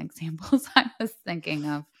very dumb examples I was thinking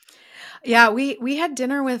of. Yeah, we had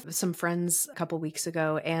dinner with some friends a couple weeks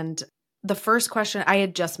ago, and the first question, I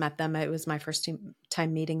had just met them. It was my first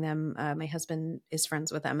time meeting them. My husband is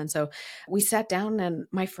friends with them. And so we sat down and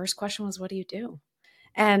my first question was, what do you do?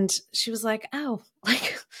 And she was like, oh,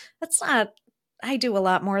 like, that's not, I do a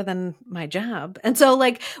lot more than my job. And so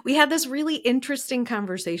like we had this really interesting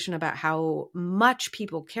conversation about how much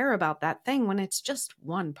people care about that thing when it's just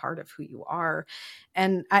one part of who you are.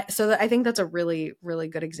 And so I think that's a really, really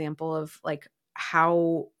good example of like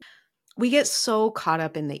how we get so caught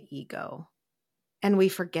up in the ego and we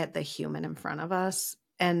forget the human in front of us.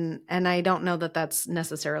 And I don't know that that's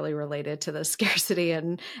necessarily related to the scarcity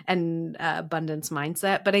and abundance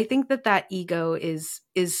mindset, but I think that ego is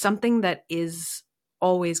something that is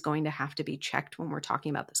always going to have to be checked when we're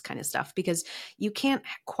talking about this kind of stuff, because you can't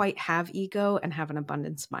quite have ego and have an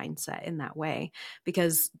abundance mindset in that way,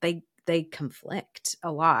 because they conflict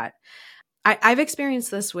a lot. I've experienced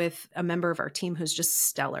this with a member of our team who's just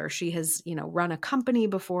stellar. She has, run a company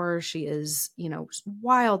before. She is,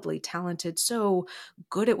 wildly talented, so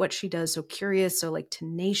good at what she does, so curious, so like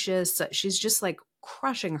tenacious. She's just like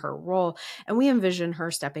crushing her role. And we envision her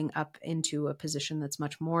stepping up into a position that's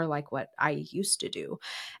much more like what I used to do.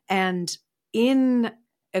 And in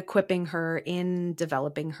equipping her, in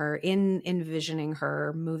developing her, in envisioning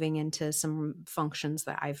her moving into some functions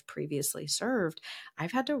that I've previously served,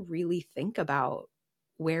 I've had to really think about,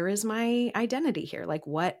 where is my identity here? Like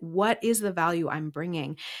what is the value I'm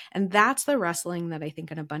bringing? And that's the wrestling that I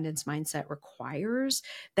think an abundance mindset requires.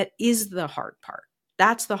 That is the hard part.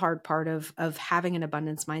 That's the hard part of having an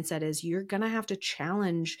abundance mindset, is you're going to have to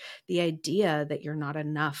challenge the idea that you're not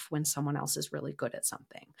enough when someone else is really good at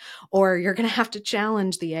something. Or you're going to have to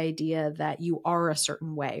challenge the idea that you are a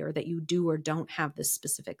certain way, or that you do or don't have this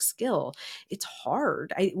specific skill. It's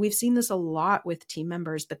hard. We've seen this a lot with team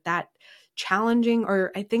members, but that challenging,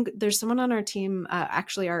 or I think there's someone on our team,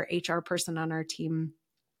 actually our HR person on our team,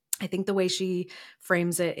 I think the way she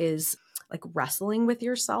frames it is like wrestling with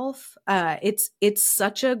yourself. It's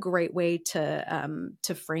such a great way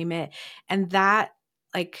to frame it. And that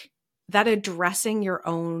addressing your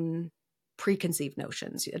own preconceived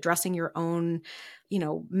notions, addressing your own,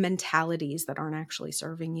 mentalities that aren't actually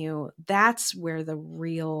serving you. That's where the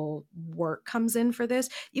real work comes in for this.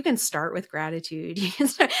 You can start with gratitude. You can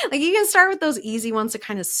start with those easy ones to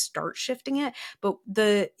kind of start shifting it, but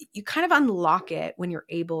you kind of unlock it when you're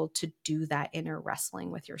able to do that inner wrestling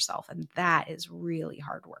with yourself. And that is really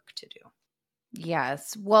hard work to do.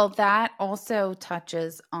 Yes. Well, that also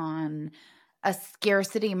touches on a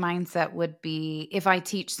scarcity mindset. Would be if I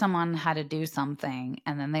teach someone how to do something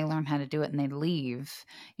and then they learn how to do it and they leave,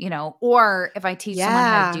 or if I teach someone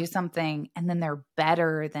how to do something and then they're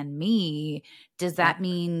better than me, does that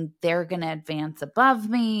mean they're going to advance above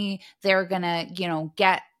me? They're going to,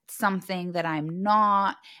 get something that I'm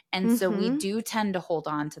not. And so we do tend to hold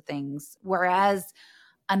on to things. Whereas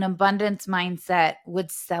an abundance mindset would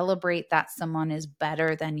celebrate that someone is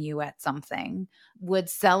better than you at something, would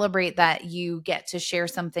celebrate that you get to share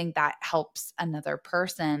something that helps another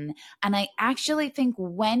person. And I actually think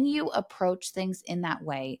when you approach things in that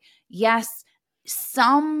way, yes,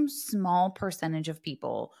 some small percentage of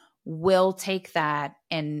people will take that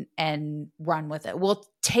and run with it. Will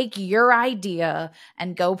take your idea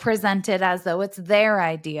and go present it as though it's their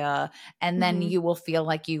idea, and then you will feel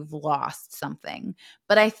like you've lost something.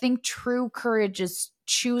 But I think true courage is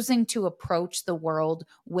choosing to approach the world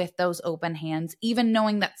with those open hands, even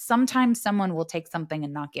knowing that sometimes someone will take something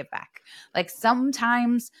and not give back. Like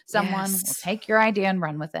sometimes someone will take your idea and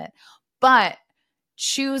run with it. But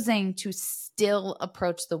choosing to still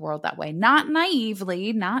approach the world that way, not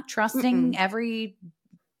naively, not trusting every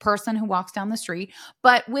person who walks down the street,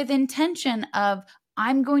 but with intention of,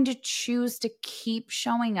 I'm going to choose to keep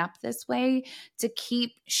showing up this way, to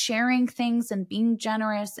keep sharing things and being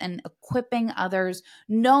generous and equipping others,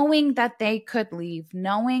 knowing that they could leave,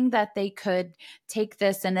 knowing that they could take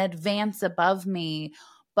this and advance above me,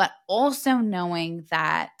 but also knowing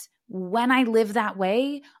that when I live that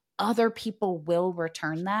way, other people will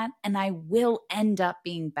return that, and I will end up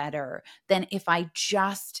being better than if I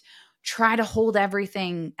just try to hold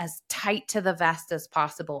everything as tight to the vest as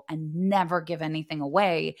possible and never give anything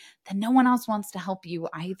away. Then no one else wants to help you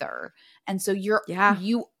either. And so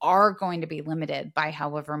you are going to be limited by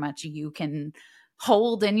however much you can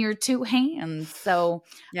hold in your two hands. So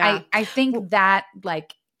I think that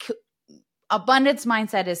abundance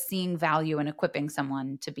mindset is seeing value in equipping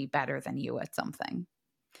someone to be better than you at something.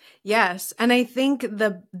 Yes. And I think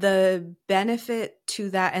the benefit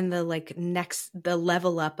to that and the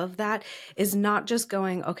level up of that is not just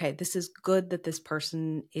going, okay, this is good that this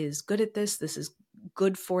person is good at this. This is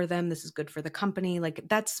good for them. This is good for the company. Like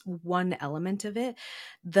that's one element of it.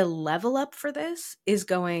 The level up for this is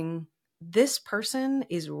going, this person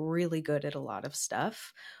is really good at a lot of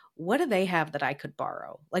stuff. What do they have that I could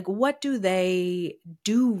borrow? Like, what do they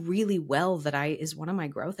do really well that is one of my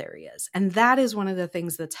growth areas? And that is one of the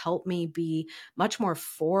things that's helped me be much more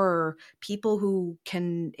for people who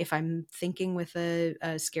can, if I'm thinking with a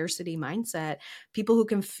scarcity mindset, people who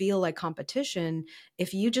can feel like competition.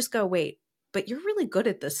 If you just go, wait, but you're really good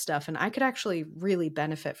at this stuff and I could actually really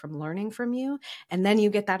benefit from learning from you. And then you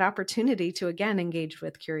get that opportunity to, again, engage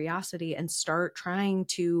with curiosity and start trying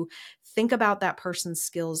to think about that person's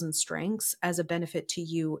skills and strengths as a benefit to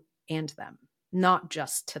you and them, not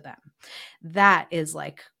just to them. That is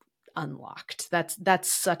like unlocked.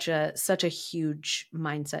 That's such a huge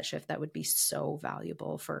mindset shift that would be so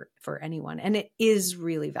valuable for anyone. And it is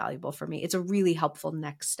really valuable for me. It's a really helpful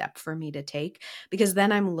next step for me to take, because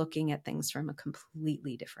then I'm looking at things from a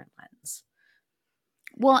completely different lens.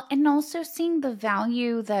 Well, and also seeing the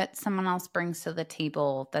value that someone else brings to the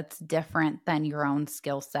table that's different than your own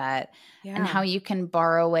skill set, and how you can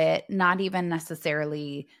borrow it, not even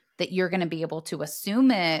necessarily that you're going to be able to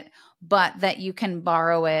assume it, but that you can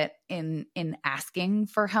borrow it in asking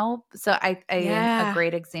for help. So a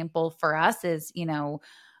great example for us is, I'm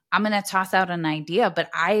going to toss out an idea, but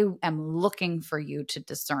I am looking for you to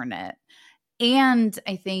discern it. And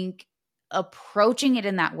I think approaching it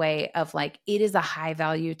in that way of like, it is a high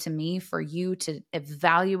value to me for you to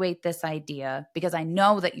evaluate this idea, because I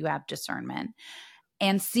know that you have discernment,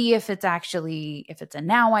 and see if it's a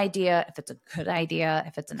now idea, if it's a good idea,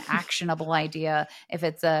 if it's an actionable idea, if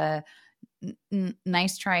it's a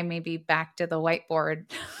nice try, maybe back to the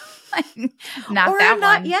whiteboard. Not or that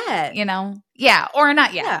not one, yet. Yeah, or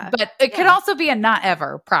not yet. Yeah. But it could also be a not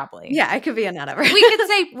ever, probably. Yeah, it could be a not ever. We could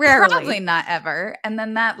say rarely. Probably not ever. And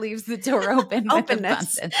then that leaves the door open with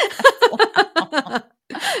abundance. Well.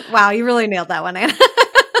 Wow, you really nailed that one, Anna.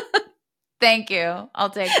 Thank you. I'll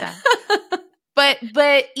take that.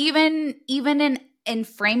 But even in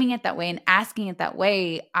framing it that way and asking it that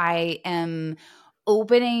way, I am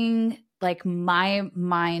opening like my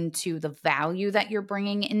mind to the value that you're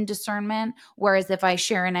bringing in discernment. Whereas if I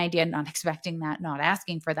share an idea, not expecting that, not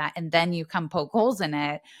asking for that, and then you come poke holes in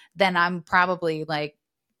it, then I'm probably like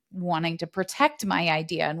wanting to protect my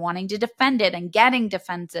idea and wanting to defend it and getting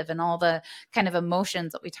defensive and all the kind of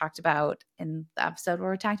emotions that we talked about in the episode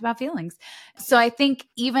where we talked about feelings. So I think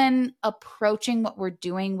even approaching what we're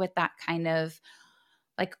doing with that kind of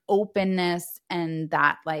like openness, and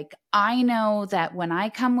that like, I know that when I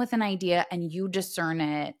come with an idea and you discern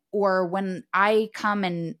it, or when I come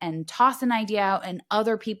and toss an idea out and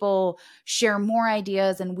other people share more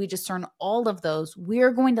ideas and we discern all of those,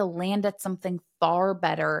 we're going to land at something far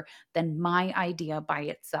better than my idea by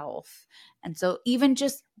itself. And so even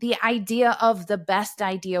just the idea of the best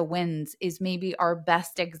idea wins is maybe our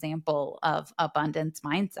best example of abundance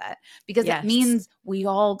mindset, because it means we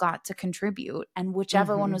all got to contribute, and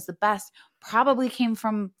whichever one was the best probably came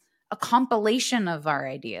from a compilation of our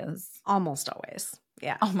ideas. Almost always.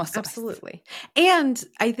 Yeah, almost absolutely. Always. And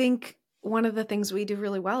I think one of the things we do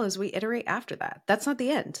really well is we iterate after that. That's not the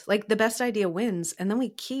end. Like the best idea wins, and then we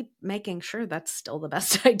keep making sure that's still the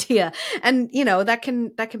best idea. And that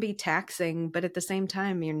can be taxing, but at the same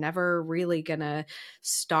time, you're never really gonna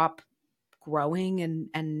stop growing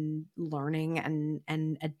and learning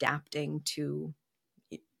and adapting to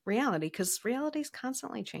reality, because reality is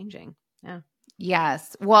constantly changing. Yeah.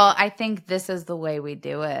 Yes. Well, I think this is the way we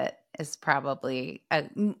do it, is probably a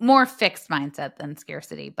more fixed mindset than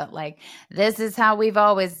scarcity, but like, this is how we've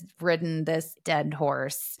always ridden this dead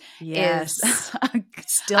horse. Yes. Is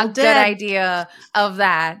still a good idea of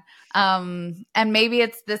that. And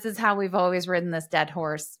maybe this is how we've always ridden this dead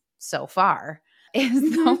horse so far, is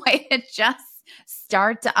the way to just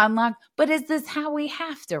start to unlock. But is this how we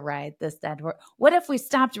have to ride this dead horse? What if we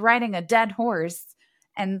stopped riding a dead horse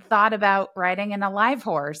and thought about riding in a live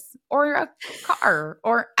horse or a car,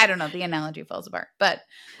 or I don't know, the analogy falls apart, but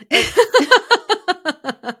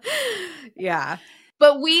yeah.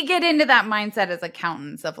 But we get into that mindset as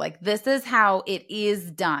accountants of like, this is how it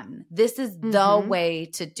is done. This is the way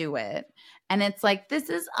to do it. And it's like, this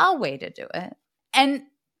is a way to do it. And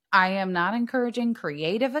I am not encouraging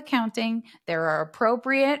creative accounting. There are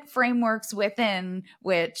appropriate frameworks within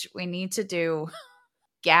which we need to do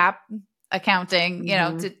GAAP accounting,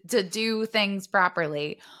 to do things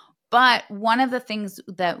properly. But one of the things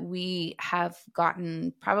that we have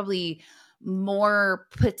gotten probably more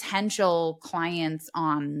potential clients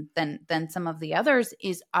on than some of the others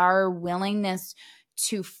is our willingness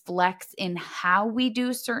to flex in how we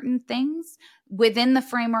do certain things within the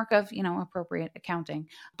framework of, appropriate accounting,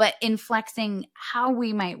 but in flexing how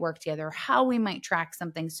we might work together, how we might track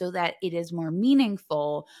something so that it is more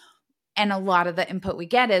meaningful. And a lot of the input we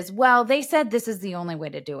get is, well, they said this is the only way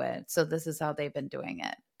to do it, so this is how they've been doing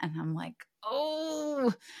it. And I'm like,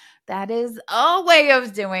 oh, that is a way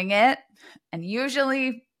of doing it. And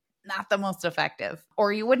usually not the most effective,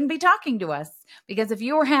 or you wouldn't be talking to us, because if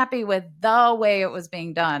you were happy with the way it was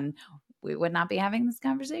being done, we would not be having this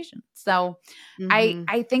conversation. So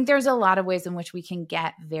I think there's a lot of ways in which we can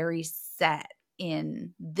get very set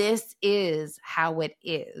in this is how it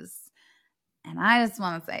is. And I just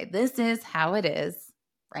want to say, this is how it is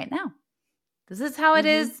right now. This is how it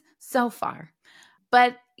is so far.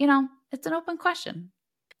 But, it's an open question.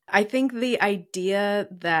 I think the idea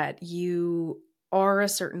that you are a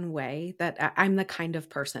certain way, that I'm the kind of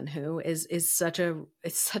person who is such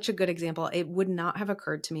a good example. It would not have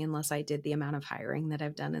occurred to me unless I did the amount of hiring that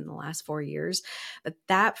I've done in the last 4 years. But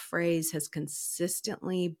that phrase has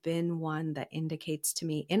consistently been one that indicates to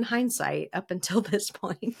me, in hindsight, up until this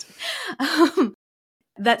point,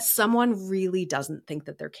 that someone really doesn't think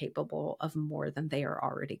that they're capable of more than they are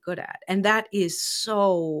already good at. And that is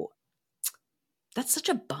that's such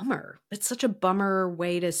a bummer. It's such a bummer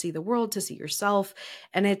way to see the world, to see yourself.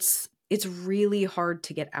 And it's really hard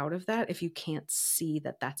to get out of that if you can't see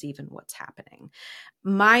that that's even what's happening.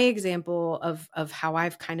 My example of how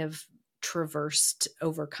I've kind of traversed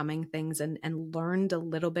overcoming things and learned a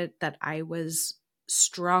little bit that I was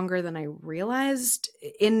stronger than I realized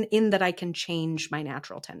in that I can change my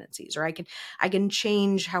natural tendencies, or I can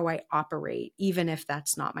change how I operate, even if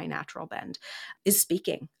that's not my natural bend, is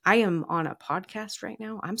speaking. I am on a podcast right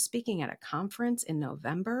now. I'm speaking at a conference in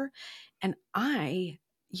November, and I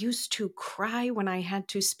used to cry when I had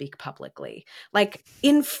to speak publicly, like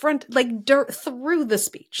in front, like through the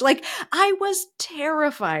speech. Like, I was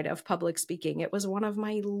terrified of public speaking. It was one of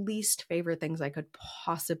my least favorite things I could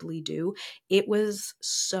possibly do. It was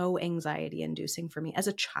so anxiety inducing for me as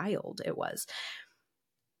a child. It was.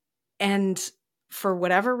 And for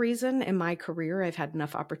whatever reason in my career, I've had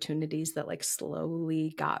enough opportunities that like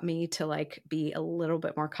slowly got me to like be a little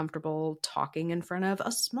bit more comfortable talking in front of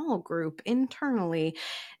a small group internally,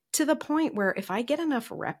 to the point where if I get enough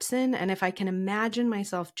reps in, and if I can imagine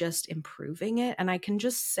myself just improving it, and I can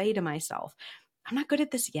just say to myself, I'm not good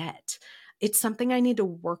at this yet, it's something I need to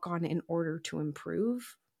work on in order to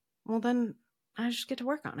improve, well, then I just get to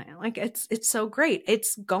work on it. Like, it's so great.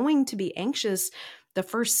 It's going to be anxious the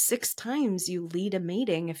first 6 times you lead a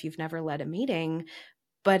meeting if you've never led a meeting.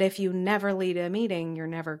 But if you never lead a meeting, you're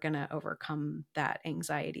never going to overcome that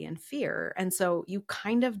anxiety and fear. And so you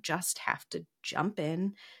kind of just have to jump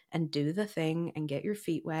in and do the thing and get your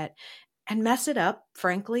feet wet and mess it up,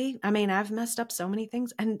 frankly. I mean, I've messed up so many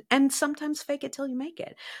things, and sometimes fake it till you make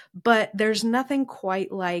it. But there's nothing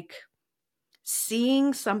quite like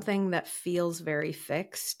seeing something that feels very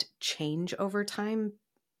fixed change over time,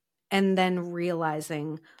 and then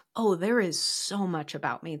realizing, oh, there is so much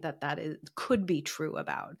about me that could be true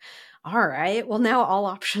about. All right, well, now all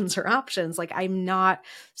options are options. Like, I'm not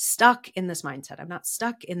stuck in this mindset. I'm not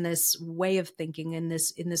stuck in this way of thinking, in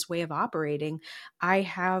this way of operating. I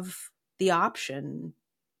have the option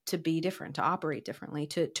to be different, to operate differently,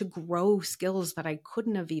 to grow skills that I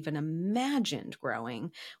couldn't have even imagined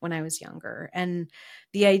growing when I was younger. And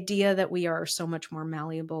the idea that we are so much more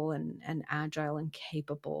malleable and agile and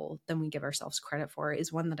capable than we give ourselves credit for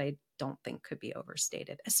is one that I don't think could be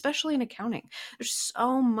overstated, especially in accounting. There's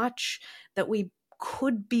so much that we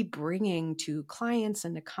could be bringing to clients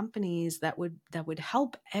and to companies that would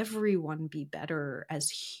help everyone be better as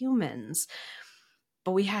humans.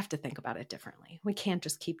 But we have to think about it differently. We can't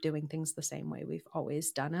just keep doing things the same way we've always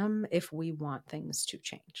done them if we want things to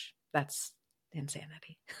change. That's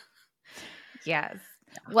insanity. Yes.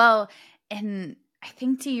 Yeah. Well, and I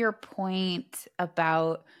think to your point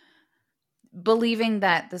about believing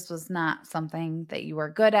that this was not something that you were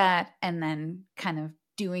good at and then kind of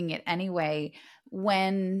doing it anyway,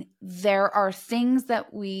 when there are things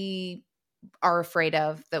that we are afraid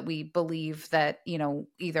of, that we believe that,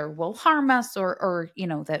 either will harm us or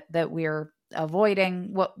that we're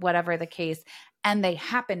avoiding, whatever the case, and they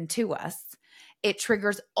happen to us, it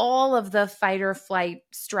triggers all of the fight or flight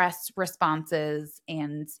stress responses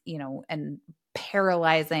and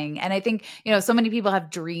paralyzing. And I think, so many people have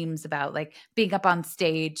dreams about like being up on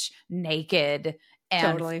stage naked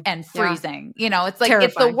and freezing. Yeah. It's like terrifying.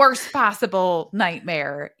 It's the worst possible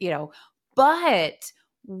nightmare, but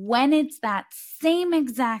when it's that same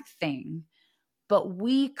exact thing, but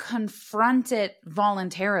we confront it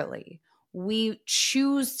voluntarily, we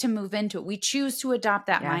choose to move into it. We choose to adopt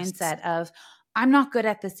that mindset of, I'm not good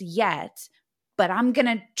at this yet, but I'm going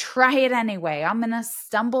to try it anyway. I'm going to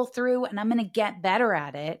stumble through and I'm going to get better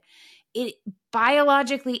at it. It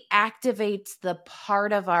biologically activates the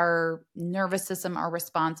part of our nervous system, our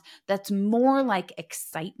response, that's more like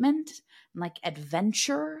excitement, like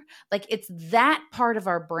adventure. Like it's that part of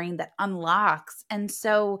our brain that unlocks. And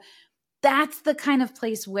so that's the kind of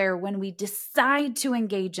place where when we decide to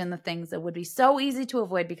engage in the things that would be so easy to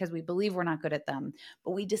avoid because we believe we're not good at them,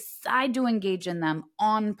 but we decide to engage in them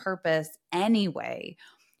on purpose anyway,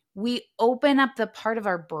 we open up the part of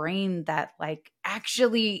our brain that like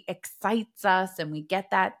actually excites us and we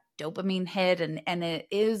get that dopamine hit and it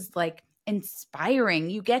is like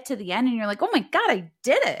inspiring. You get to the end and you're like, oh my God, I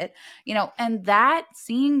did it. And that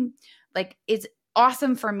seeing like is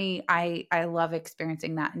awesome for me. I love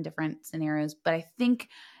experiencing that in different scenarios, but I think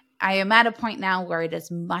I am at a point now where it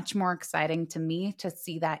is much more exciting to me to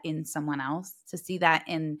see that in someone else, to see that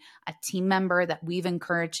in a team member that we've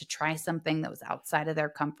encouraged to try something that was outside of their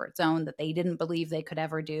comfort zone that they didn't believe they could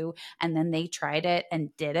ever do. And then they tried it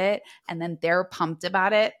and did it. And then they're pumped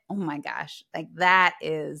about it. Oh my gosh. Like that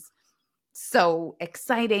is so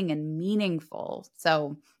exciting and meaningful.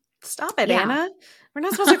 So stop it, yeah. Anna. We're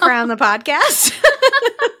not supposed to cry on the podcast.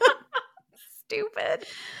 Stupid.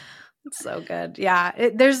 It's so good. Yeah.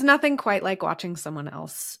 There's nothing quite like watching someone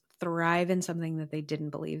else thrive in something that they didn't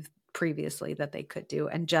believe previously that they could do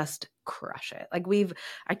and just crush it. Like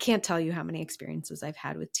I can't tell you how many experiences I've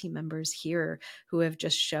had with team members here who have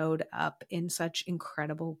just showed up in such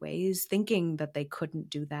incredible ways, thinking that they couldn't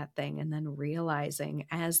do that thing and then realizing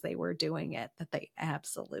as they were doing it that they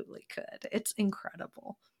absolutely could. It's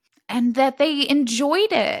incredible. And that they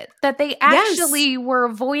enjoyed it, that they actually were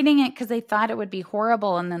avoiding it because they thought it would be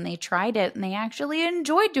horrible. And then they tried it and they actually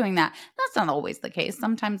enjoyed doing that. That's not always the case.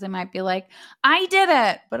 Sometimes they might be like, I did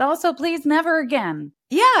it, but also please never again.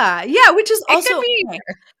 Yeah. Yeah. Which is also,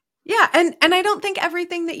 yeah. And I don't think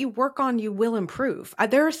everything that you work on, you will improve.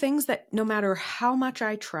 There are things that no matter how much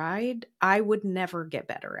I tried, I would never get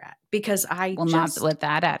better at because not with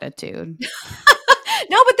that attitude.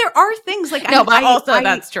 No, but there are things like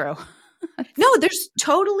that's true. No,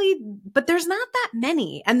 but there's not that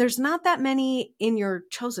many, and there's not that many in your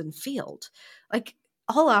chosen field. Like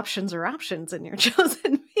all options are options in your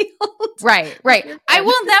chosen field. Right. I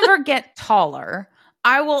will never get taller.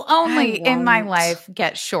 I will only in my life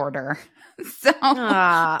get shorter. So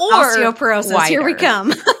osteoporosis, wider. Here we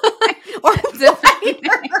come. Or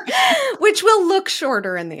which will look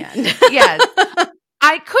shorter in the end. Yes.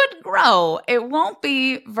 I could grow. It won't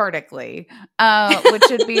be vertically, which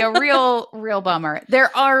would be a real bummer. There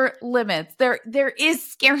are limits. There is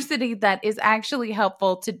scarcity that is actually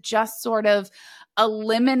helpful to just sort of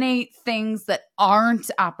eliminate things that aren't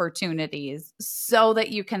opportunities so that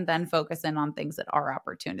you can then focus in on things that are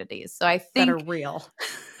opportunities. So I think that are real.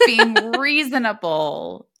 Being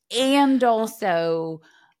reasonable and also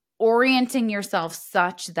orienting yourself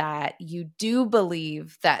such that you do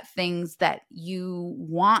believe that things that you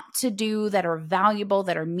want to do that are valuable,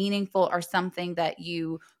 that are meaningful, are something that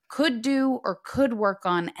you could do or could work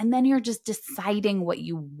on. And then you're just deciding what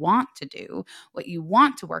you want to do, what you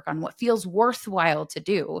want to work on, what feels worthwhile to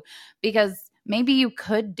do. Because maybe you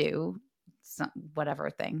could do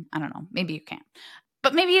whatever thing. I don't know. Maybe you can't.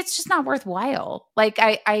 But maybe it's just not worthwhile. Like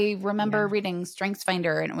I remember reading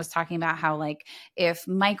StrengthsFinder and it was talking about how like if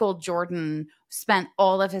Michael Jordan spent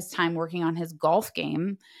all of his time working on his golf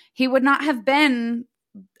game, he would not have been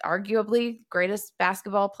arguably greatest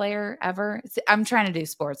basketball player ever. I'm trying to do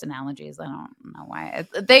sports analogies. I don't know why.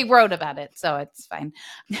 They wrote about it, so it's fine.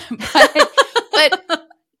 but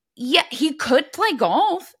yeah, he could play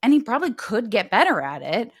golf and he probably could get better at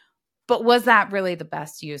it. But was that really the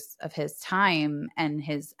best use of his time and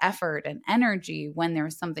his effort and energy when there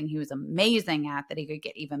was something he was amazing at that he could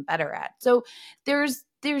get even better at? So there's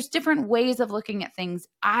different ways of looking at things.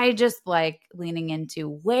 I just like leaning into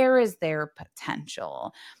where is their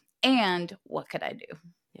potential and what could I do?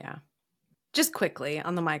 Yeah. Just quickly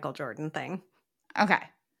on the Michael Jordan thing. Okay.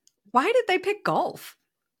 Why did they pick golf?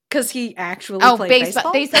 Because he actually played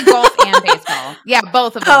baseball? They said golf and baseball. Yeah,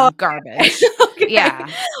 both of them garbage. Okay. Yeah.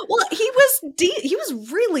 Well, he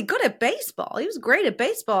was really good at baseball. He was great at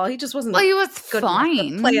baseball. He just wasn't. Well, he was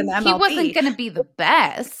fine. Play in the MLB. He wasn't going to be the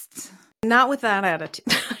best. Not with that attitude.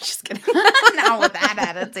 Just kidding. Not with that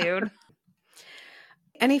attitude.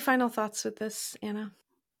 Any final thoughts with this, Anna?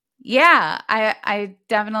 Yeah, I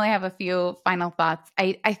definitely have a few final thoughts.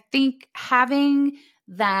 I think having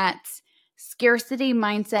that scarcity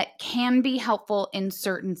mindset can be helpful in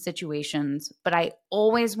certain situations, but I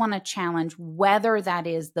always want to challenge whether that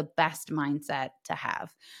is the best mindset to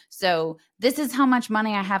have. So this is how much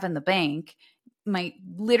money I have in the bank. might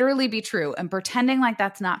literally be true, and pretending like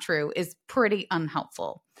that's not true is pretty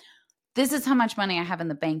unhelpful. This is how much money I have in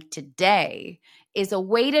the bank today is a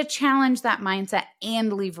way to challenge that mindset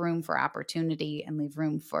and leave room for opportunity and leave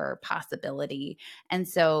room for possibility. And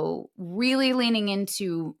so really leaning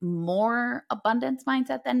into more abundance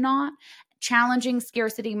mindset than not, challenging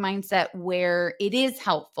scarcity mindset where it is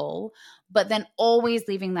helpful, but then always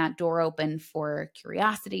leaving that door open for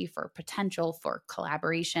curiosity, for potential, for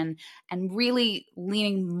collaboration, and really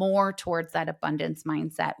leaning more towards that abundance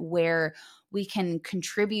mindset where we can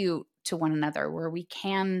contribute to one another, where we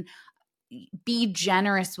can be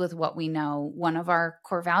generous with what we know. One of our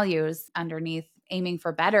core values underneath aiming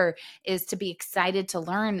for better is to be excited to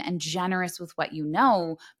learn and generous with what you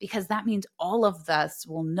know, because that means all of us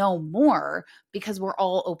will know more because we're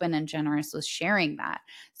all open and generous with sharing that.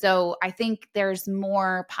 So I think there's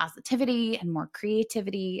more positivity and more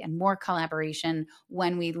creativity and more collaboration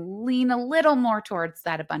when we lean a little more towards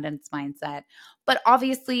that abundance mindset. But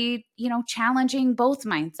obviously, challenging both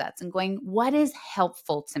mindsets and going, what is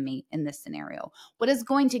helpful to me in this scenario? What is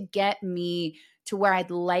going to get me to where I'd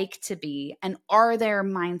like to be? And are there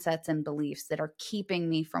mindsets and beliefs that are keeping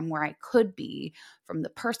me from where I could be, from the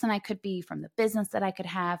person I could be, from the business that I could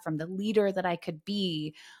have, from the leader that I could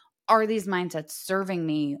be? Are these mindsets serving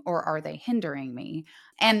me or are they hindering me?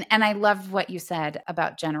 And I love what you said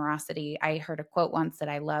about generosity. I heard a quote once that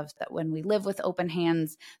I loved, that when we live with open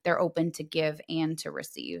hands, they're open to give and to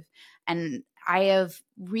receive. And I have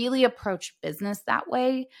really approached business that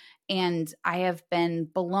way. And I have been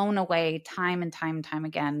blown away time and time and time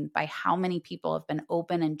again by how many people have been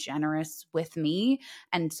open and generous with me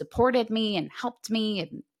and supported me and helped me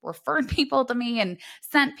and referred people to me and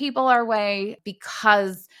sent people our way,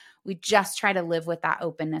 because we just try to live with that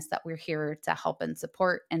openness that we're here to help and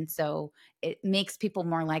support. And so it makes people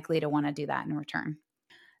more likely to want to do that in return.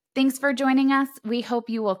 Thanks for joining us. We hope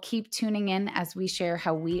you will keep tuning in as we share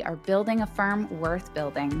how we are building a firm worth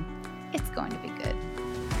building. It's going to be good.